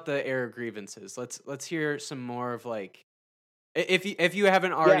lay out the error grievances. Let's hear some more of, like, if you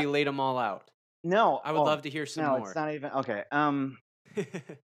haven't already laid them all out. No, I would love to hear some more. No, it's not even okay.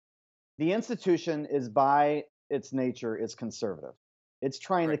 The institution is, by its nature, it's conservative. It's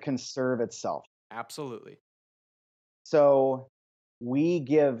trying to conserve itself. Absolutely. So we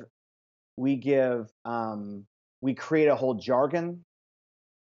create a whole jargon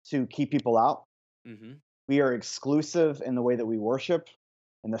to keep people out. Mm-hmm. We are exclusive in the way that we worship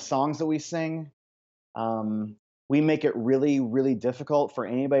and the songs that we sing. We make it really, really difficult for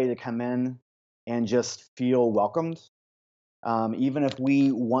anybody to come in and just feel welcomed. Even if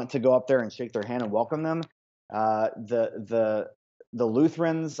we want to go up there and shake their hand and welcome them, the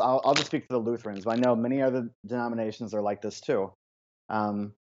Lutherans, I'll just speak for the Lutherans, but I know many other denominations are like this too.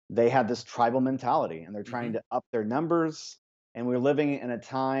 They have this tribal mentality, and they're trying to up their numbers. And we're living in a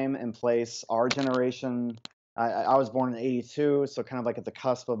time and place, our generation, I was born in '82, so kind of like at the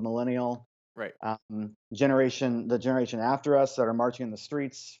cusp of millennial. Right. The generation after us that are marching in the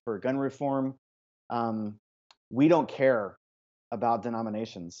streets for gun reform. we don't care about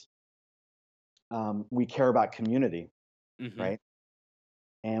denominations. We care about community, Mm-hmm. right?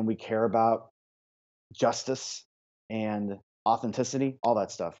 And we care about justice and authenticity, all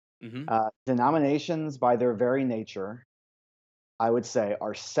that stuff. Mm-hmm. Denominations, by their very nature, I would say,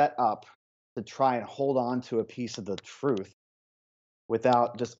 are set up to try and hold on to a piece of the truth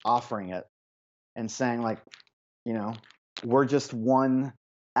without just offering it and saying, like, you know, we're just one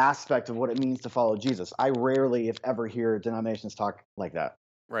aspect of what it means to follow Jesus. I rarely, if ever, hear denominations talk like that.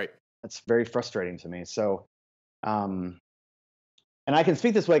 Right. That's very frustrating to me. So, and I can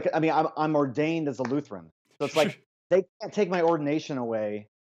speak this way. I mean, I'm ordained as a Lutheran, so it's like they can't take my ordination away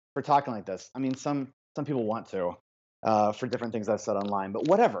for talking like this. I mean, some people want to for different things I've said online, but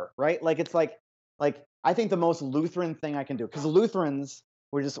whatever, right? Like, it's like I think the most Lutheran thing I can do, because the Lutherans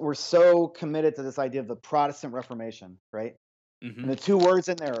we're so committed to this idea of the Protestant Reformation, right? Mm-hmm. And the two words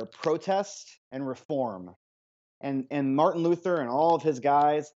in there are protest and reform. And Martin Luther and all of his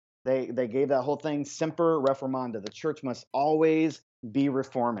guys, they gave that whole thing semper reformanda. The church must always be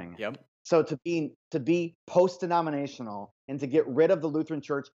reforming. Yep. So to be post-denominational and to get rid of the Lutheran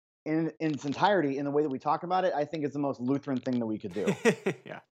Church in its entirety in the way that we talk about it, I think is the most Lutheran thing that we could do.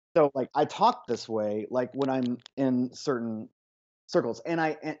 Yeah. So, like, I talk this way, like, when I'm in certain circles, and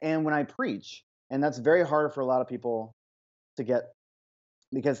when I preach, and that's very hard for a lot of people to get,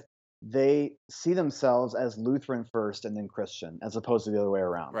 because they see themselves as Lutheran first and then Christian, as opposed to the other way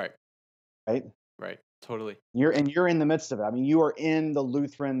around. Right. Right. Right. Totally. You're in the midst of it. I mean, you are in the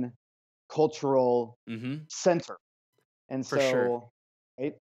Lutheran cultural Mm-hmm. center, and For so, sure.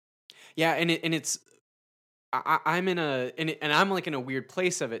 right? Yeah, and it's I'm in and I'm like in a weird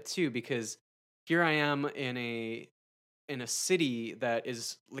place of it too, because here I am in a city that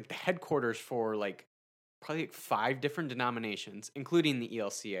is like the headquarters for like probably like 5 different denominations, including the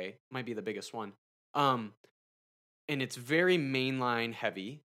ELCA, might be the biggest one. And it's very mainline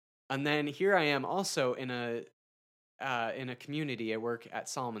heavy. And then here I am also in a community. I work at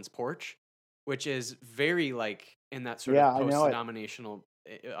Solomon's Porch, which is very like in that sort of I know it. post-denominational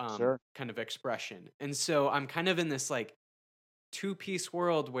Sure. kind of expression. And so I'm kind of in this like two-piece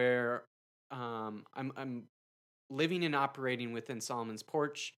world where I'm living and operating within Solomon's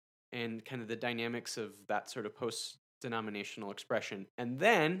Porch and kind of the dynamics of that sort of post-denominational expression. And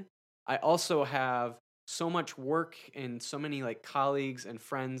then I also have so much work and so many like colleagues and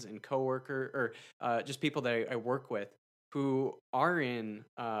friends and coworker or just people that I work with who are in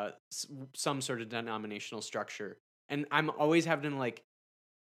some sort of denominational structure. And I'm always having to like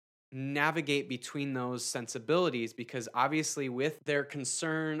navigate between those sensibilities, because obviously with their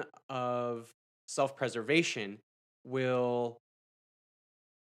concern of self-preservation will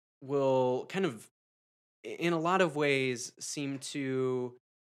kind of in a lot of ways seem to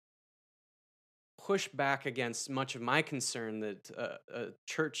push back against much of my concern that a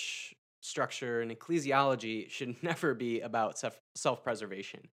church structure and ecclesiology should never be about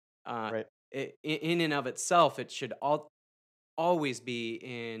self-preservation. Right. In and of itself, it should always be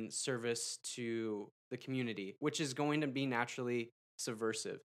in service to the community, which is going to be naturally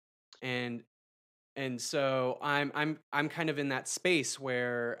subversive. And so I'm kind of in that space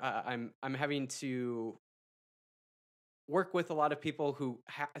where I'm having to work with a lot of people who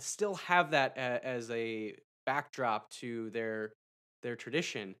still have that as a backdrop to their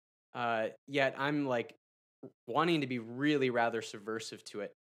tradition. Yet I'm like wanting to be really rather subversive to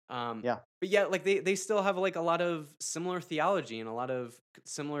it. Yeah. But yet, like they still have like a lot of similar theology and a lot of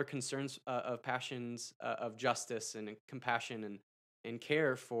similar concerns of passions of justice and compassion and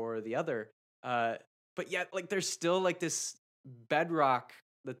care for the other. But yet, like there's still like this bedrock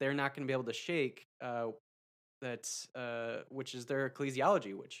that they're not going to be able to shake. Which is their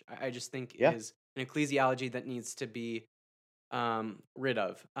ecclesiology, which I just think is an ecclesiology that needs to be rid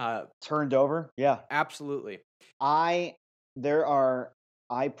of. Turned over. Yeah. Absolutely. I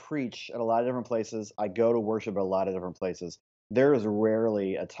preach at a lot of different places. I go to worship at a lot of different places. There is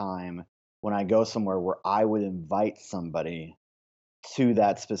rarely a time when I go somewhere where I would invite somebody to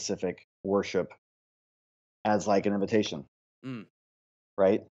that specific worship as like an invitation.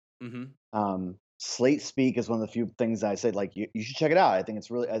 Right? Mm-hmm. Slate Speak is one of the few things I said, like, you should check it out. I think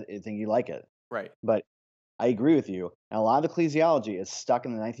you like it. Right. But I agree with you. And a lot of ecclesiology is stuck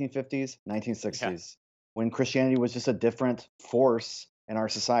in the 1950s, 1960s, when Christianity was just a different force in our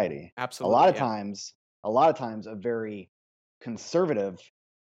society. Absolutely. A lot of times a very conservative,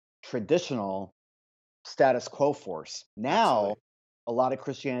 traditional status quo force. Now, a lot of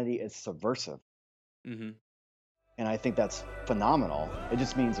Christianity is subversive. Mm-hmm. And I think that's phenomenal. It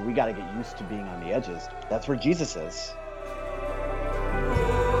just means we got to get used to being on the edges. That's where Jesus is.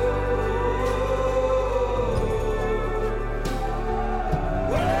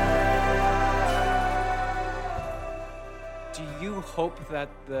 hope that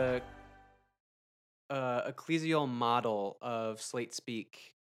the ecclesial model of Slate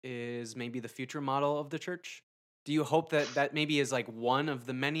Speak is maybe the future model of the church? Do you hope that that maybe is like one of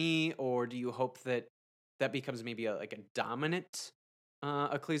the many, or do you hope that that becomes maybe like a dominant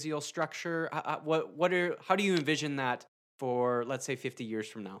ecclesial structure? How do you envision that for, let's say, 50 years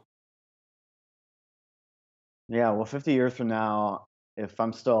from now? Yeah, well, 50 years from now, if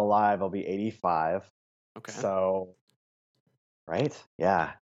I'm still alive, I'll be 85. Okay. So, right?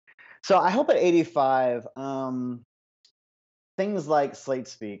 Yeah. So I hope at 85, things like Slate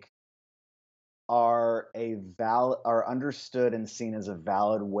Speak are understood and seen as a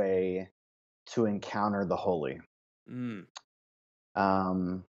valid way to encounter the holy. Mm,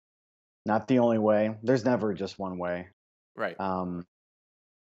 Um, Not the only way. There's never just one way. right. Um,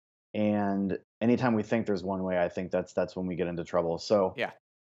 and anytime we think there's one way, I think that's when we get into trouble. So, Yeah.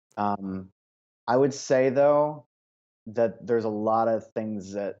 um, I would say though that there's a lot of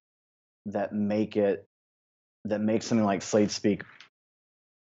things that make it that make something like Slate Speak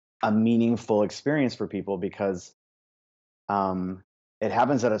a meaningful experience for people because um, it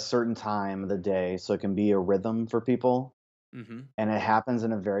happens at a certain time of the day, so it can be a rhythm for people, Mm-hmm. and it happens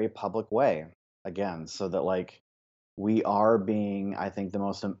in a very public way. Again, so that like we are being, I think,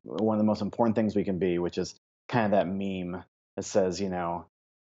 one of the most important things we can be, which is kind of that meme that says,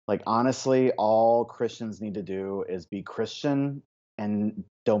 like honestly, all Christians need to do is be Christian and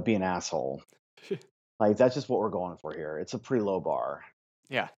don't be an asshole. Like that's just what we're going for here. It's a pretty low bar.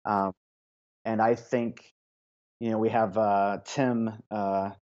 Yeah. Um, and I think we have Tim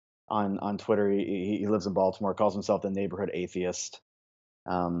on Twitter. He lives in Baltimore, calls himself the neighborhood atheist,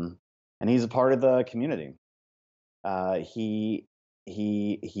 and he's a part of the community. He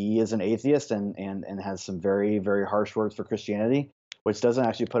is an atheist and has some very very harsh words for Christianity, which doesn't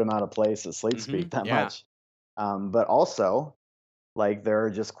actually put him out of place at Slate Mm-hmm. Speak that Yeah. much. But also, like there are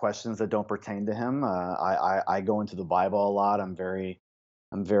just questions that don't pertain to him. I go into the Bible a lot. I'm very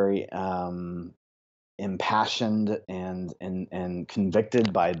impassioned and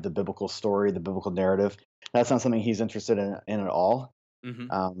convicted by the biblical story, the biblical narrative. That's not something he's interested in at all.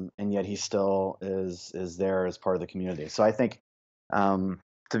 Mm-hmm. And yet he still is there as part of the community. So I think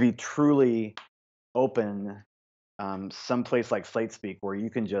to be truly open, some place like Slate Speak, where you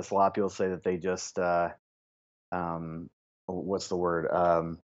can just, a lot of people say that they just what's the word?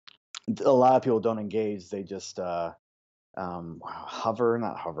 A lot of people don't engage. They just hover,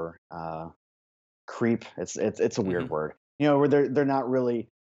 not hover. Creep. It's a Mm-hmm. weird word. Where they're not really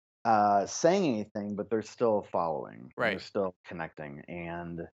saying anything, but they're still following. And they're Right. still connecting.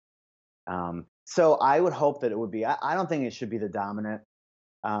 And so I would hope that it would be. I don't think it should be the dominant.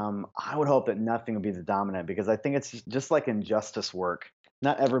 I would hope that nothing would be the dominant because I think it's just like in justice work.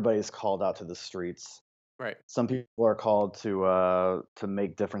 Not everybody's called out to the streets. Right. Some people are called to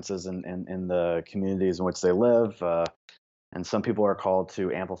make differences in the communities in which they live, and some people are called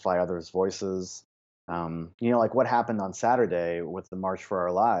to amplify others' voices. Like what happened on Saturday with the March for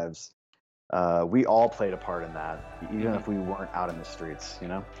Our Lives. We all played a part in that, even Mm-hmm. if we weren't out in the streets.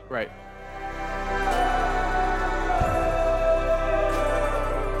 Right.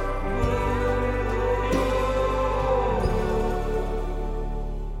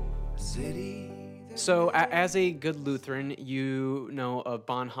 So, as a good Lutheran, you know of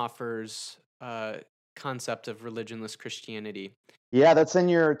Bonhoeffer's concept of religionless Christianity. Yeah, that's in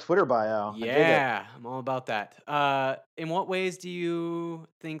your Twitter bio. I dig it. Yeah, I'm all about that. In what ways do you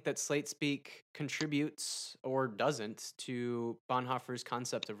think that Slate Speak contributes or doesn't to Bonhoeffer's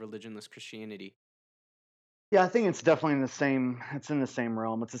concept of religionless Christianity? Yeah, I think it's definitely in the same. It's in the same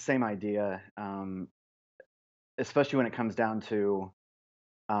realm. It's the same idea, especially when it comes down to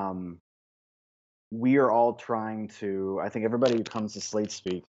um, we are all trying to. I think everybody who comes to Slate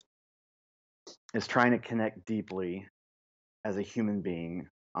Speak is trying to connect deeply as a human being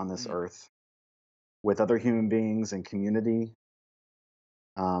on this Mm, earth with other human beings and community,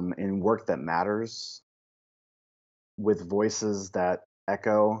 in work that matters, with voices that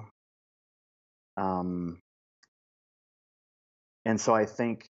echo. Um, and so I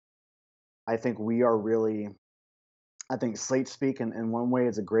think we are really. I think Slate Speak in one way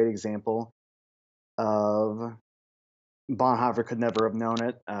is a great example of Bonhoeffer could never have known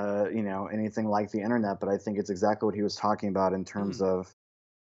it, anything like the internet, but I think it's exactly what he was talking about in terms mm, of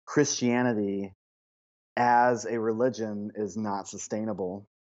Christianity as a religion is not sustainable.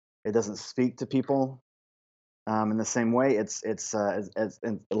 It doesn't speak to people in the same way. It's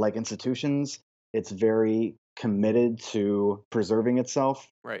like institutions. It's very committed to preserving itself.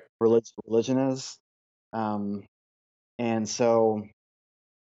 right. Religion is, um, and so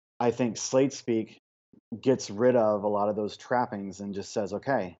I think Slate Speak gets rid of a lot of those trappings and just says,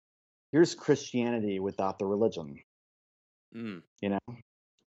 okay, here's Christianity without the religion. Mm, You know,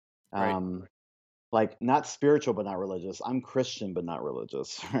 right. like not spiritual but not religious. I'm Christian but not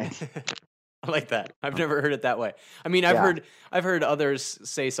religious, right? I like that. I've never heard it that way. I mean, I've Yeah. heard others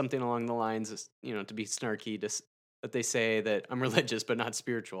say something along the lines, to be snarky, that they say that I'm religious but not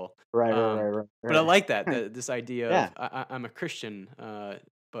spiritual. Right, But I right. like that this idea Yeah, of I'm a Christian,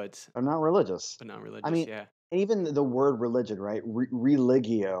 but I'm not religious. not I religious. mean, Yeah. even the word religion, right?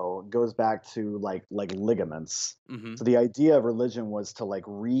 Religio goes back to like ligaments. Mm-hmm. So the idea of religion was to like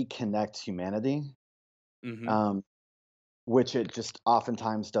reconnect humanity, Mm-hmm. um, which it just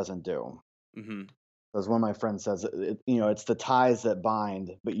oftentimes doesn't do. Mm-hmm. As one of my friends says, it's the ties that bind,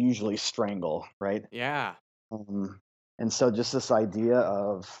 but usually strangle, right? Yeah. Um, and so just this idea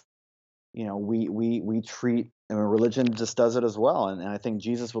of, we treat, I mean, religion just does it as well. And I think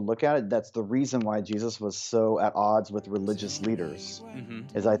Jesus would look at it. That's the reason why Jesus was so at odds with religious leaders,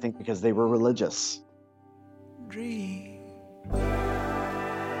 Mm-hmm. is I think because they were religious. Dream.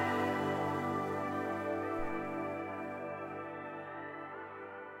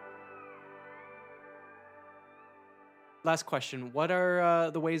 Last question. What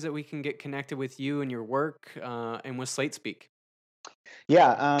are the ways that we can get connected with you and your work and with Slate Speak?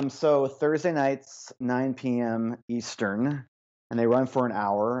 Yeah. So Thursday nights, 9 p.m. Eastern, and they run for an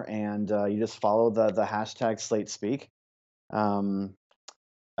hour. And you just follow the hashtag Slate Speak. Um,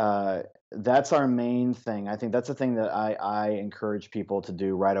 that's our main thing. I think that's the thing that I encourage people to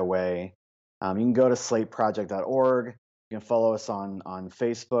do right away. You can go to slateproject.org. You can follow us on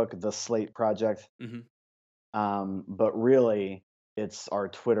Facebook, the Slate Project. Mm-hmm. But really, it's our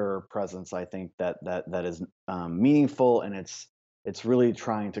Twitter presence, I think, that is meaningful, and it's really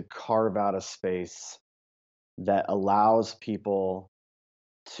trying to carve out a space that allows people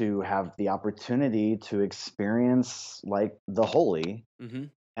to have the opportunity to experience like the holy. Mm-hmm.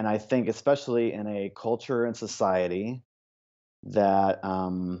 And I think, especially in a culture and society that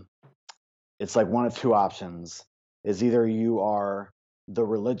it's like one of two options, is either you are the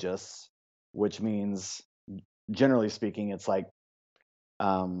religious, which means, generally speaking, it's like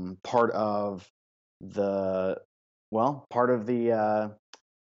part of the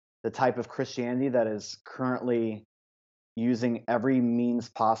the type of Christianity that is currently using every means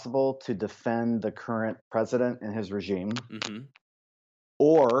possible to defend the current president and his regime, Mm-hmm.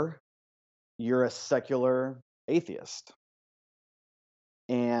 or you're a secular atheist.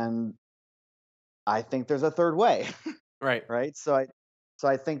 And I think there's a third way, Right. right? So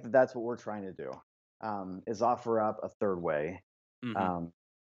I think that that's what we're trying to do, is offer up a third way, Mm-hmm.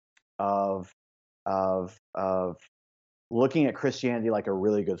 of of looking at Christianity like a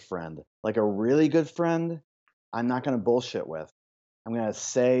really good friend. Like a really good friend, I'm not going to bullshit with. I'm going to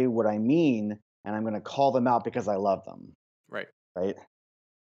say what I mean, and I'm going to call them out because I love them. Right. Right?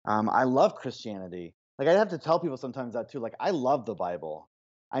 I love Christianity. Like I have to tell people sometimes that too. Like I love the Bible.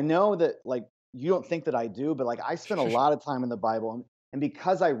 I know that like you don't think that I do, but like I spend a lot of time in the Bible, and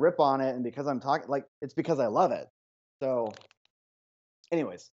because I rip on it, and because I'm talking, like it's because I love it. So,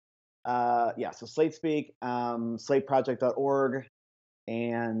 anyways, yeah. So Slate Speak, slateproject.org,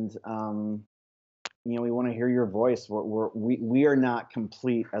 and we want to hear your voice. We are not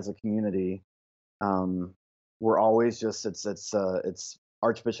complete as a community. We're always just it's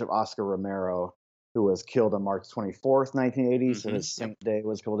Archbishop Oscar Romero, who was killed on March 24th, 1980. So his saint day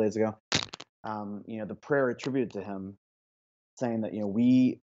was a couple days ago. The prayer attributed to him, saying that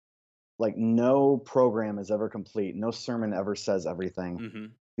we, like, no program is ever complete, no sermon ever says everything. Mm-hmm.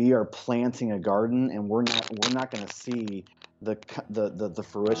 We are planting a garden, and we're not going to see the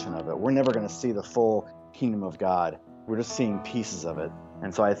fruition of it. We're never going to see the full kingdom of God. We're just seeing pieces of it.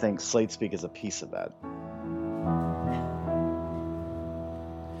 And so I think Slate Speak is a piece of that.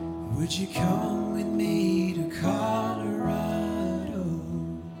 Would you come with me to Colorado?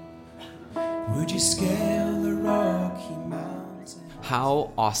 Would you scale the Rocky Mountains?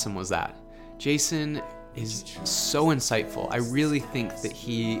 How awesome was that? Jason is so insightful. I really think that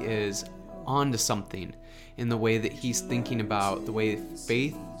he is onto something in the way that he's thinking about the way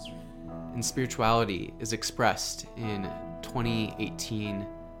faith and spirituality is expressed in 2018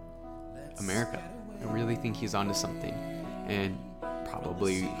 America. I really think he's onto something, and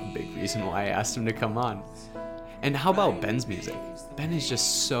probably a big reason why I asked him to come on. And how about Ben's music? Ben is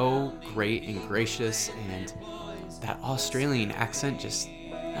just so great and gracious, and that Australian accent just,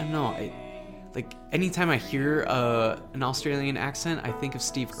 I don't know, like anytime I hear an Australian accent, I think of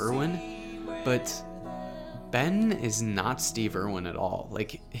Steve Irwin, but Ben is not Steve Irwin at all.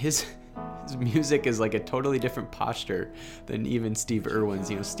 Like his His music is like a totally different posture than even Steve Irwin's.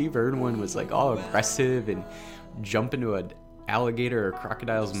 You know, Steve Irwin was like all aggressive and jump into an alligator or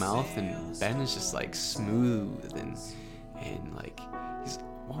crocodile's mouth, and Ben is just like smooth and like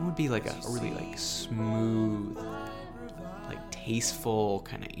what would be like a really like smooth, like tasteful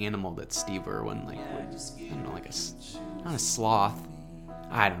kind of animal that Steve Irwin like would, I don't know, like not a sloth,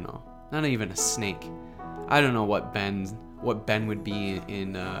 I don't know, not even a snake. I don't know what Ben would be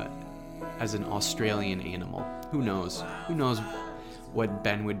in as an Australian animal. Who knows? Who knows what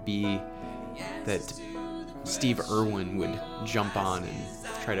Ben would be that Steve Irwin would jump on and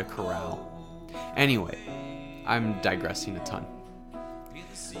try to corral. Anyway, I'm digressing a ton.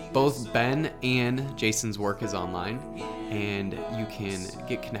 Both Ben and Jason's work is online, and you can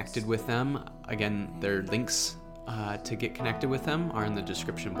get connected with them. Again, their links to get connected with them are in the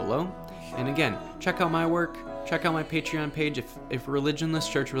description below. And again, check out my work, check out my Patreon page. If Religionless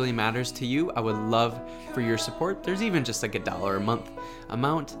Church really matters to you, I would love for your support. There's even just like $1 a month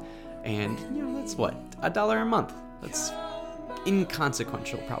amount, and you know, that's what, $1 a month. That's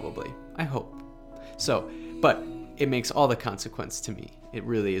inconsequential probably, I hope. So, but it makes all the consequence to me. It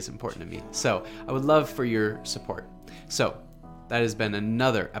really is important to me. So I would love for your support. So that has been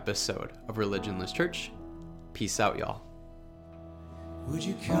another episode of Religionless Church. Peace out, y'all. Would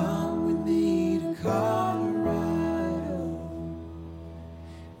you come with me to Colorado?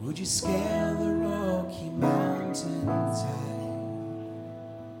 Would you scale the Rocky Mountains high?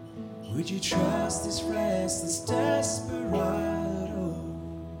 Would you trust this restless desperado?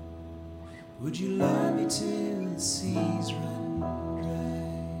 Would you love me till the seas run dry?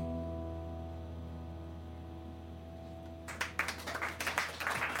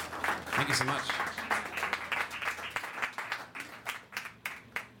 Thank you so much.